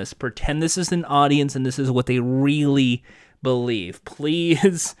us on this. Pretend this is an audience and this is what they really believe.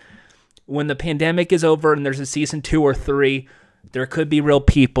 Please, when the pandemic is over and there's a season 2 or 3, there could be real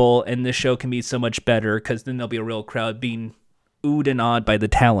people and the show can be so much better, because then there'll be a real crowd being oohed and awed by the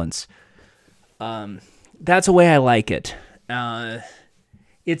talents. That's the way I like it. But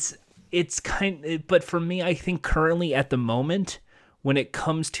for me, I think currently at the moment, when it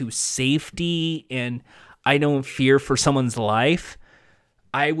comes to safety and I don't fear for someone's life,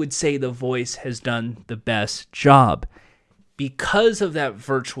 I would say The Voice has done the best job because of that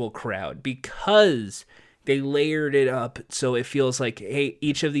virtual crowd, because they layered it up so it feels like, hey,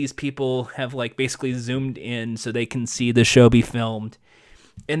 each of these people have like basically zoomed in so they can see the show be filmed.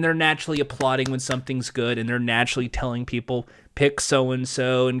 And they're naturally applauding when something's good, and they're naturally telling people, pick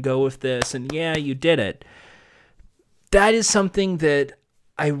so-and-so and go with this, and yeah, you did it. That is something that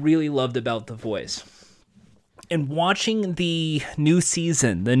I really loved about The Voice. And watching the new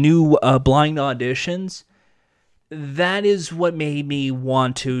season, the new blind auditions, that is what made me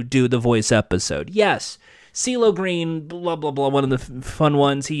want to do The Voice episode. Yes, CeeLo Green, blah, blah, blah, one of the fun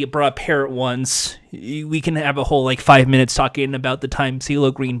ones. He brought a parrot once. We can have a whole 5 minutes talking about the time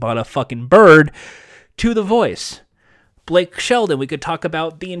CeeLo Green bought a fucking bird to The Voice. Blake Shelton, we could talk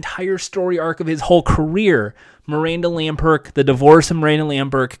about the entire story arc of his whole career. Miranda Lambert, the divorce of Miranda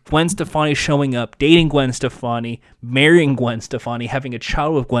Lambert, Gwen Stefani showing up, dating Gwen Stefani, marrying Gwen Stefani, having a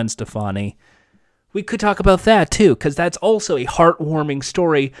child with Gwen Stefani. We could talk about that too, because that's also a heartwarming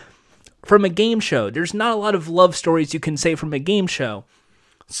story from a game show. There's not a lot of love stories you can say from a game show.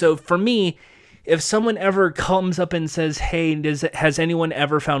 So for me, if someone ever comes up and says, hey, has anyone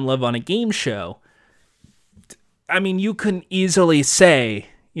ever found love on a game show? I mean, you can easily say,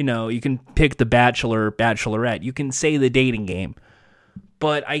 you can pick The Bachelor, Bachelorette. You can say the dating game.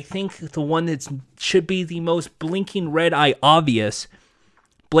 But I think the one that should be the most blinking red eye obvious,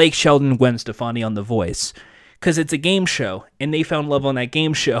 Blake Shelton, Gwen Stefani on The Voice. Because it's a game show, and they found love on that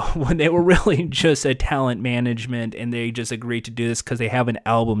game show when they were really just a talent management, and they just agreed to do this because they have an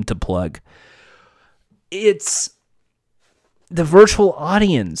album to plug. It's the virtual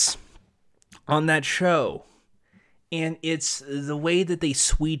audience on that show. And it's the way that they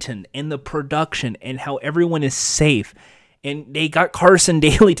sweeten and the production and how everyone is safe. And they got Carson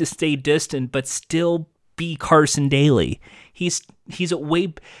Daly to stay distant, but still be Carson Daly. He's a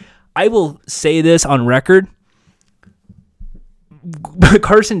way... I will say this on record.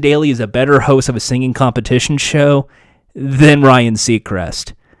 Carson Daly is a better host of a singing competition show than Ryan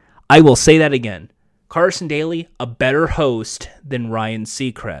Seacrest. I will say that again. Carson Daly, a better host than Ryan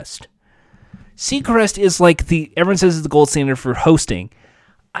Seacrest. Seacrest is like everyone says is the gold standard for hosting.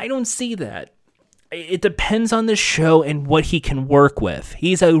 I don't see that. It depends on the show and what he can work with.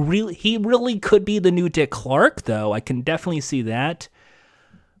 He really could be the new Dick Clark, though. I can definitely see that.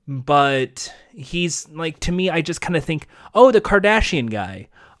 But he's like, to me, I just kind of think, oh, the Kardashian guy.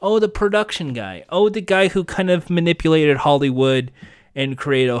 Oh, the production guy. Oh, the guy who kind of manipulated Hollywood and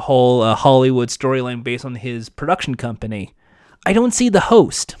created a whole Hollywood storyline based on his production company. I don't see the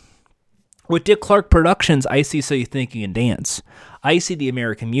host. With Dick Clark Productions, I see So You Think You Can Dance. I see the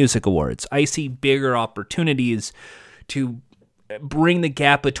American Music Awards. I see bigger opportunities to bring the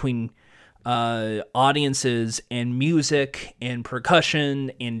gap between audiences and music and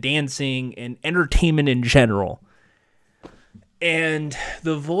percussion and dancing and entertainment in general. And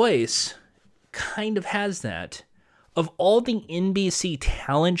The Voice kind of has that. Of all the NBC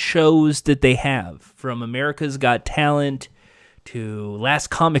talent shows that they have, from America's Got Talent to Last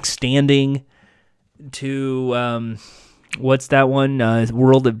Comic Standing, to, what's that one,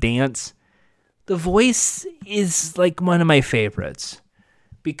 World of Dance. The Voice is like one of my favorites,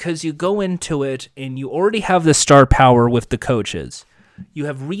 because you go into it and you already have the star power with the coaches. You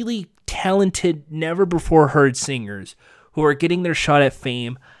have really talented, never-before-heard singers who are getting their shot at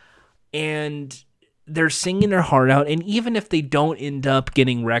fame, and they're singing their heart out, and even if they don't end up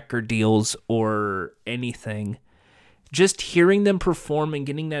getting record deals or anything, just hearing them perform and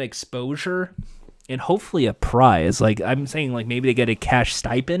getting that exposure and hopefully a prize, like I'm saying, like maybe they get a cash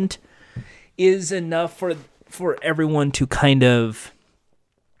stipend, is enough for everyone to kind of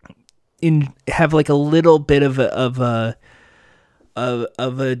have like a little bit of a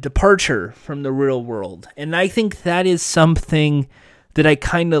departure from the real world. And I think that is something that I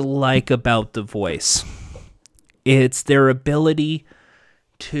kind of like about The Voice. It's their ability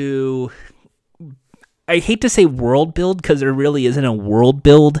to, I hate to say world build, because there really isn't a world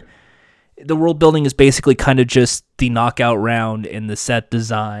build. The world building is basically kind of just the knockout round and the set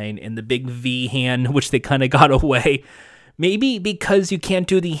design and the big V hand, which they kind of got away. Maybe because you can't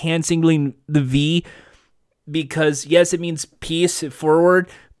do the hand singling the V, because yes, it means peace forward,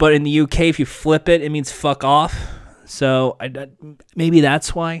 but in the UK, if you flip it, it means fuck off. So maybe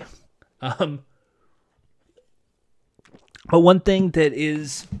that's why. But one thing that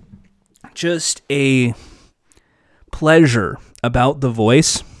is just a pleasure about The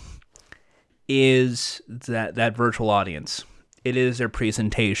Voice is that virtual audience. It is their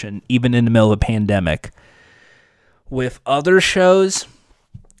presentation, even in the middle of a pandemic. With other shows,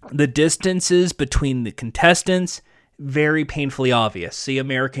 the distances between the contestants, very painfully obvious. See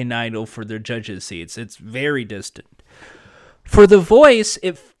American Idol for their judges' seats. It's very distant. For The Voice,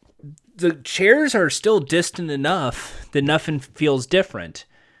 if the chairs are still distant enough that nothing feels different.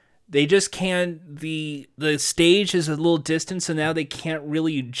 They just can't, the stage is a little distant, so now they can't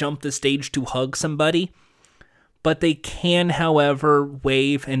really jump the stage to hug somebody. But they can, however,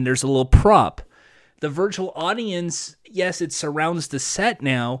 wave, and there's a little prop. The virtual audience, yes, it surrounds the set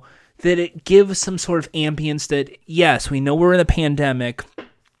now, that it gives some sort of ambience that, yes, we know we're in a pandemic.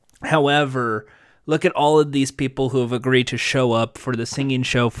 However, look at all of these people who have agreed to show up for the singing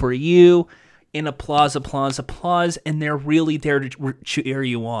show for you, and applause, and they're really there to cheer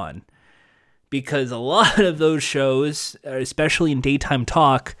you on. Because a lot of those shows, especially in daytime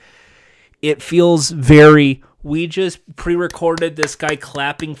talk, it feels very we just pre-recorded this guy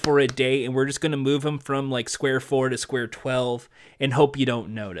clapping for a day, and we're just going to move him from like square 4 to square 12 and hope you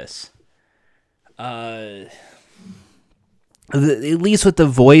don't notice. At least with the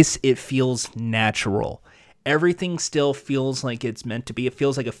voice, it feels natural. Everything still feels like it's meant to be. It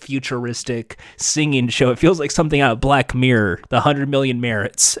feels like a futuristic singing show. It feels like something out of Black Mirror, the 100 Million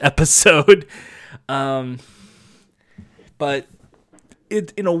Merits episode. But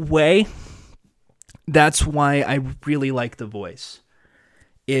in a way, that's why I really like the voice.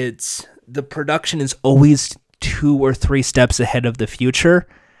 The production is always 2 or 3 steps ahead of the future,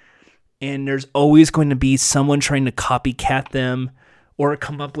 and there's always going to be someone trying to copycat them or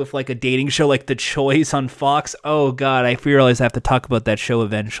come up with like a dating show like The Choice on Fox. Oh God, I realize I have to talk about that show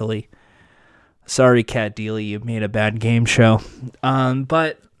eventually. Sorry, Kat Deely, you made a bad game show.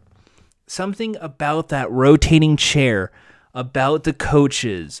 But something about that rotating chair, about the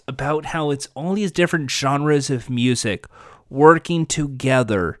coaches, about how it's all these different genres of music working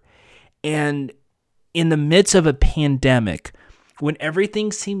together. And in the midst of a pandemic, when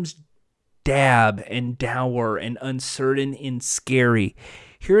everything seems dab and dour and uncertain and scary,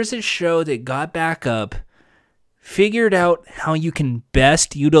 here's a show that got back up, figured out how you can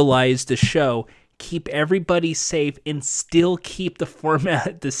best utilize the show, keep everybody safe, and still keep the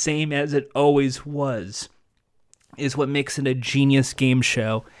format the same as it always was, is what makes it a genius game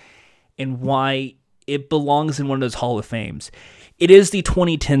show and why it belongs in one of those Hall of Fames. It is the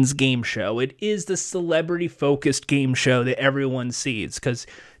 2010s game show. It is the celebrity-focused game show that everyone sees, because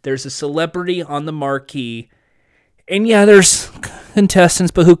there's a celebrity on the marquee, and yeah, there's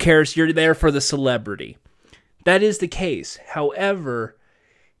contestants, but who cares? You're there for the celebrity. That is the case. However,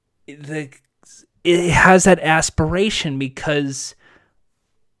 it has that aspiration because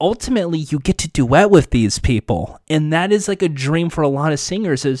ultimately you get to duet with these people, and that is like a dream for a lot of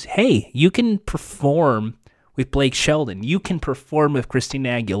singers is, hey, you can perform with Blake Shelton. You can perform with Christina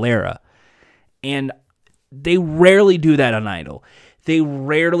Aguilera. And they rarely do that on Idol. They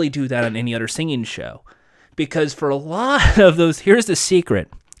rarely do that on any other singing show. Because for a lot of those, here's the secret.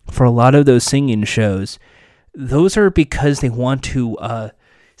 For a lot of those singing shows, those are because they want to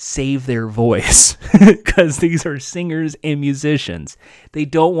save their voice. Because these are singers and musicians. They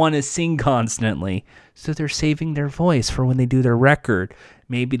don't want to sing constantly. So they're saving their voice for when they do their record.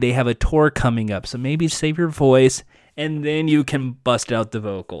 Maybe they have a tour coming up, so maybe save your voice, and then you can bust out the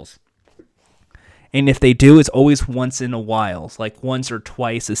vocals. And if they do, it's always once in a while, like once or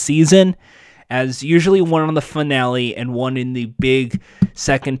twice a season, as usually one on the finale and one in the big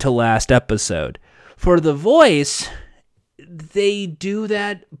second to last episode. For The Voice, they do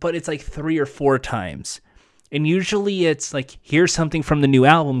that, but it's like 3 or 4 times. And usually it's like, here's something from the new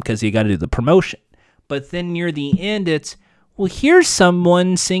album because you got to do the promotion. But then near the end, it's, well, here's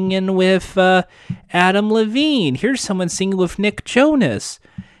someone singing with Adam Levine. Here's someone singing with Nick Jonas.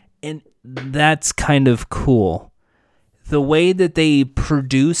 And that's kind of cool. The way that they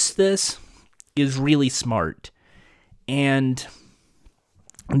produce this is really smart. And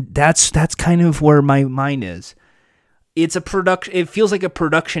that's kind of where my mind is. It's a production. It feels like a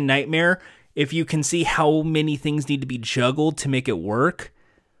production nightmare if you can see how many things need to be juggled to make it work.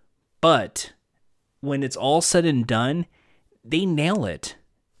 But when it's all said and done, they nail it.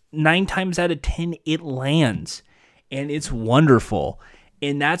 9 times out of 10, it lands. And it's wonderful.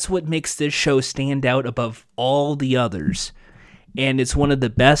 And that's what makes this show stand out above all the others. And it's one of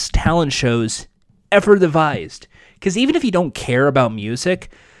the best talent shows ever devised. Because even if you don't care about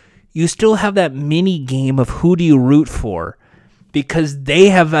music, you still have that mini game of who do you root for. Because they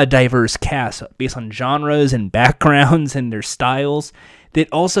have a diverse cast based on genres and backgrounds and their styles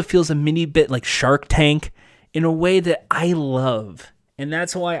that also feels a mini bit like Shark Tank, in a way that I love. And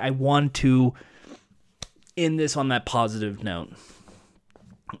that's why I want to end this on that positive note.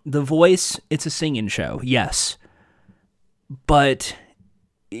 The Voice, it's a singing show, yes. But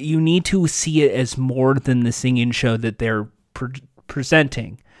you need to see it as more than the singing show that they're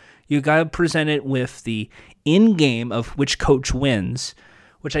presenting. You got to present it with the in-game of which coach wins,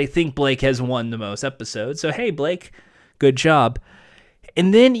 which I think Blake has won the most episodes. So, hey, Blake, good job.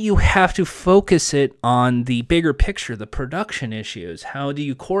 And then you have to focus it on the bigger picture, the production issues. How do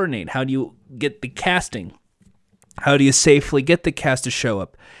you coordinate? How do you get the casting? How do you safely get the cast to show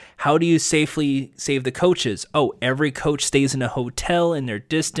up? How do you safely save the coaches? Oh, every coach stays in a hotel and they're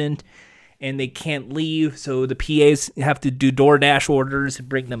distant and they can't leave, so the PAs have to do DoorDash orders and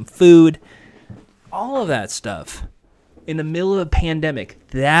bring them food. All of that stuff. In the middle of a pandemic,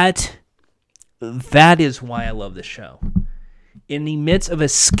 that is why I love this show. In the midst of a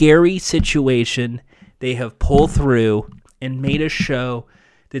scary situation, they have pulled through and made a show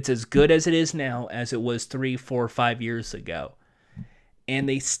that's as good as it is now as it was 3, 4, 5 years ago. And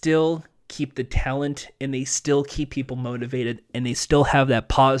they still keep the talent, and they still keep people motivated, and they still have that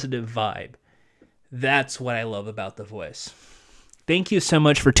positive vibe. That's what I love about The Voice. Thank you so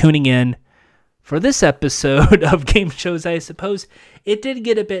much for tuning in for this episode of Game Shows, I Suppose. It did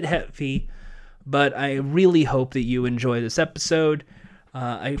get a bit heavy, but I really hope that you enjoy this episode.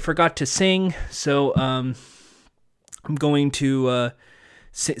 I forgot to sing, so I'm going to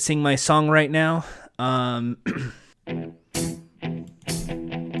sing my song right now.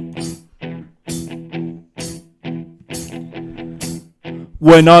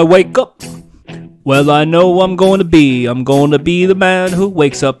 When I wake up, well, I know I'm gonna be the man who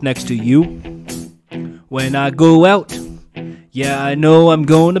wakes up next to you. When I go out, yeah, I know I'm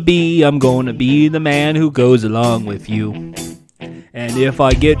gonna be the man who goes along with you. And if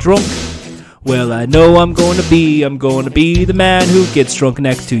I get drunk, well, I know I'm gonna be the man who gets drunk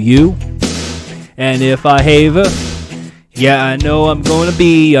next to you. And if I haver, yeah, I know I'm gonna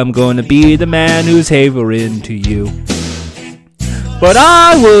be the man who's havering to you. But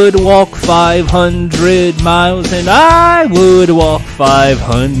I would walk 500 miles, and I would walk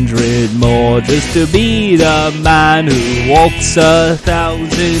 500 more, just to be the man who walks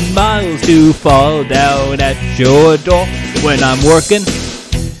 1,000 miles to fall down at your door. When I'm working,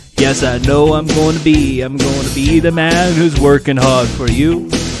 yes, I know I'm going to be the man who's working hard for you.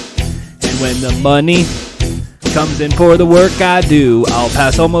 And when the money comes in for the work I do, I'll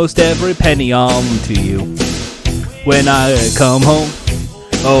pass almost every penny on to you. When I come home,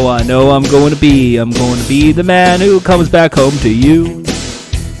 oh, I know I'm going to be the man who comes back home to you.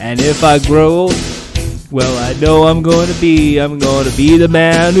 And if I grow old, well, I know I'm going to be the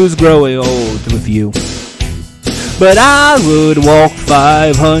man who's growing old with you. But I would walk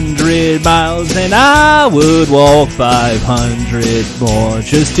 500 miles, and I would walk 500 more,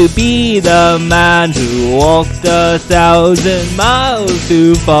 just to be the man who walked 1,000 miles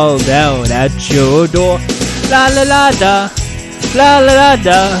to fall down at your door. La la la da, la la la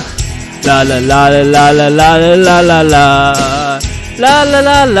da, la la la la la la la la la la, la la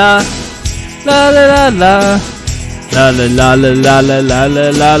la la, la la la la, la la la la la la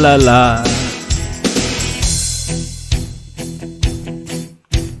la la la.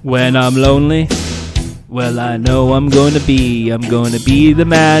 When I'm lonely, well, I know I'm going to be the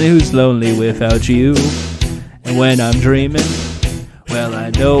man who's lonely without you. And when I'm dreaming, well, I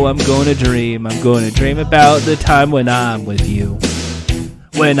know I'm going to dream about the time when I'm with you.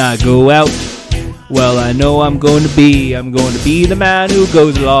 When I go out, well, I know I'm going to be the man who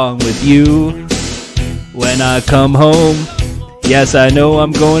goes along with you. When I come home, yes, I know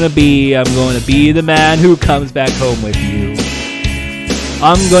I'm going to be the man who comes back home with you.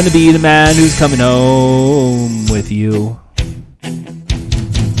 I'm going to be the man who's coming home with you.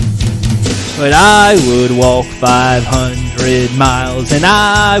 But I would walk 500 miles, and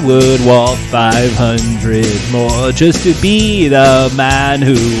I would walk 500 more, just to be the man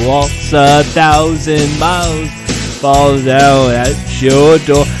who walks 1,000 miles, falls down at your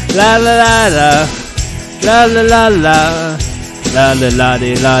door. La la la la, la la la la, la la la la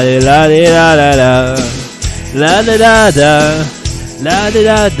la la la la, la la la la. La da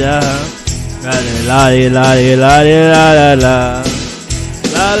da da, la la la la la la la,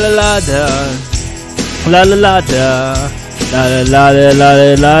 la la la da, la la la da, la la la la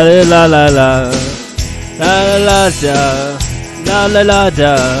la la la la, la la da, la la la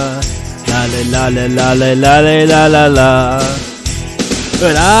da, la la la la la la la.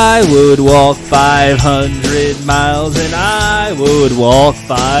 But I would walk 500 miles, and I would walk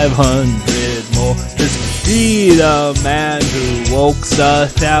 500 more, just be the man who walks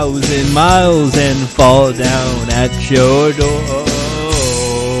 1,000 miles and fall down at your door.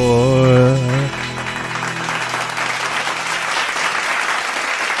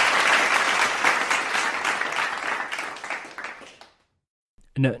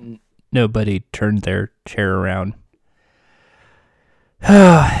 Nobody turned their chair around.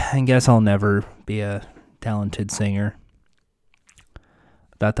 I guess I'll never be a talented singer.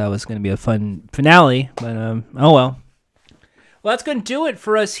 Thought that was going to be a fun finale, but oh well. Well, that's going to do it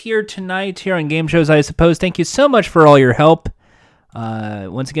for us here tonight here on Game Shows, I Suppose. Thank you so much for all your help.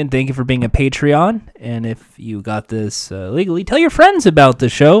 Once again, thank you for being a Patreon. And if you got this legally, tell your friends about the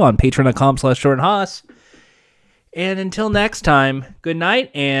show on patreon.com/JordanHaas. And until next time, good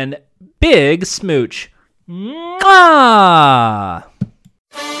night and big smooch. Mwah!